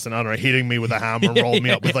into my house and, I don't know, hitting me with a hammer and rolling me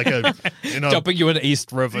up with like a, dumping you in the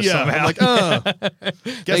East River somehow. I'm like,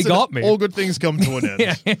 they got me. All good things come to an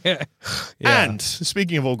end. And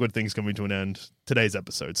speaking of all good things coming to an end, today's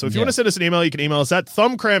episode. So if you want to send us an email, you can email us at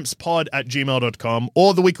thumbcrampspod@gmail.com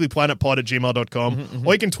or theweeklyplanetpod@gmail.com,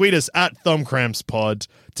 or you can tweet us at thumbcrampspod.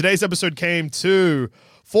 Today's episode came to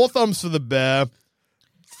 4 thumbs for the bear,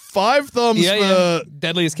 5 thumbs for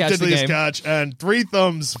Deadliest Catch, and 3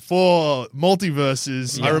 thumbs for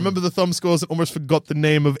Multiverses. I remember the thumb scores and almost forgot the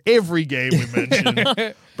name of every game we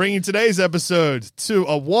mentioned. Bringing today's episode to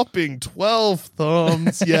a whopping 12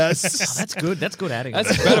 thumbs. Yes. That's good. That's good adding.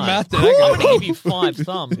 That's better math than I'm going to give you 5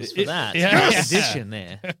 thumbs for that. Nice addition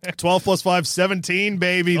there. 12 plus 5, 17,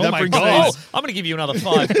 baby. Oh that my brings God. I'm going to give you another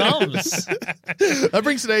 5 thumbs. That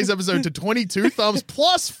brings today's episode to 22 thumbs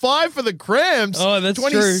plus 5 for the cramps. Oh, that's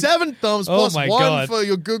 27 thumbs Oh plus my 1 God. for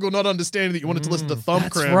your Google not understanding that you wanted to listen to thumb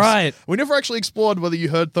That's cramps. right. We never actually explored whether you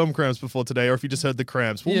heard thumb cramps before today or if you just heard the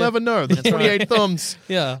cramps. We'll Yeah. never know. There's 28 thumbs.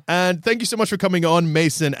 Yeah. And thank you so much for coming on,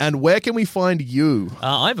 Mason. And where can we find you?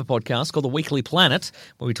 I have a podcast called The Weekly Planet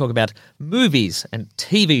where we talk about movies and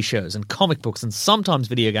TV shows and comic books and sometimes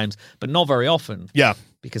video games, but not very often. Yeah.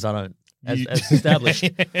 Because I don't, as established,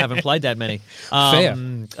 haven't played that many. Fair.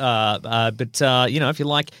 But if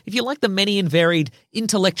you like the many and varied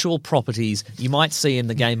intellectual properties you might see in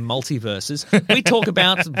the game Multiverses, we talk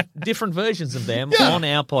about different versions of them on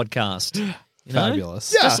our podcast. You know?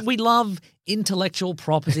 Fabulous. Yeah. We love intellectual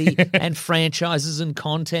property and franchises and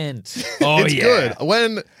content. Oh, It's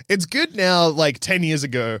good. It's good now, like 10 years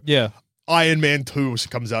ago. Yeah. Iron Man 2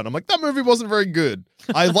 comes out, and I'm like, that movie wasn't very good.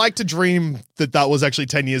 I like to dream that was actually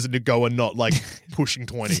 10 years ago and not like pushing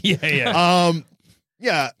 20. Yeah.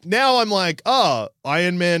 Now I'm like,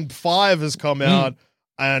 Iron Man 5 has come out,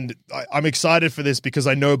 and I'm excited for this because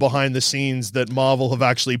I know behind the scenes that Marvel have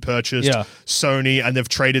actually purchased Sony and they've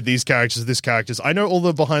traded these characters, this characters. I know all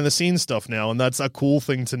the behind the scenes stuff now, and that's a cool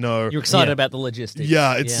thing to know. You're excited about the logistics.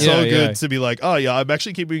 Yeah, it's so Yeah. good to be like, I'm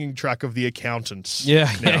actually keeping track of the accountants.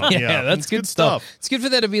 Yeah, now. that's It's good stuff. It's good for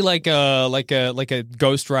there to be like a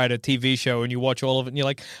Ghost Rider TV show, and you watch all of it, and you're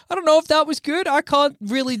like, I don't know if that was good. I can't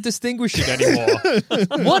really distinguish it anymore.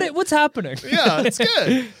 What's happening? Yeah, it's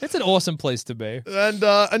good. It's an awesome place to be. And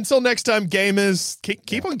until next time, gamers,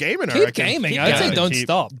 keep on gaming. I Keep reckon. gaming. Keep I'd say gaming. don't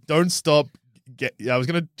stop. Don't stop. I was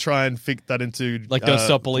gonna try and fit that into Like don't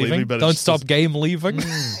stop believing. but Don't it's stop just- game leaving.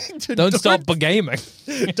 Don't stop gaming.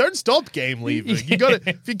 Don't stop game leaving. You got to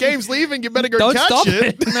if your game's leaving, you better go Don't catch stop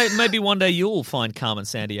it. Maybe one day you'll find Carmen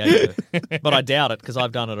Sandiego, but I doubt it because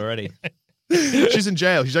I've done it already. She's in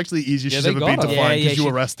jail. She's actually the easiest she's they ever got been to her. find because you she,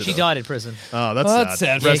 arrested She her. died in prison. Oh, that's Well, that's sad.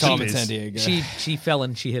 sad for Rest in Carmen peace. Sandiego. She fell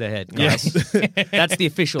and she hit her head. Guys. That's the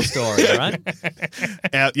official story, all right?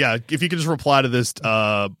 If you could just reply to this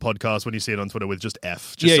podcast when you see it on Twitter with just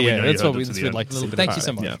F. Just so we know that's you what heard it to the we'd end. like to see. Thank you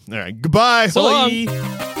so much. Yeah. All right. Goodbye. So long.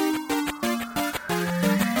 Bye.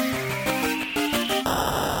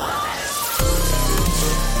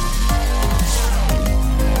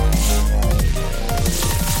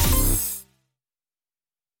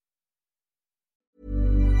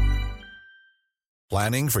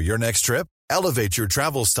 Planning for your next trip? Elevate your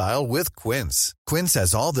travel style with Quince. Quince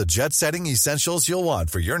has all the jet-setting essentials you'll want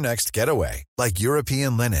for your next getaway, like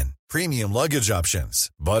European linen, premium luggage options,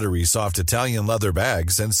 buttery soft Italian leather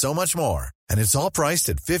bags, and so much more. And it's all priced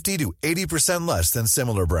at 50 to 80% less than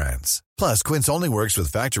similar brands. Plus, Quince only works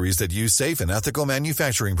with factories that use safe and ethical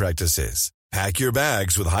manufacturing practices. Pack your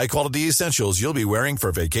bags with high-quality essentials you'll be wearing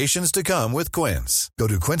for vacations to come with Quince. Go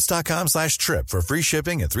to quince.com/trip for free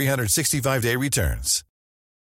shipping and 365-day returns.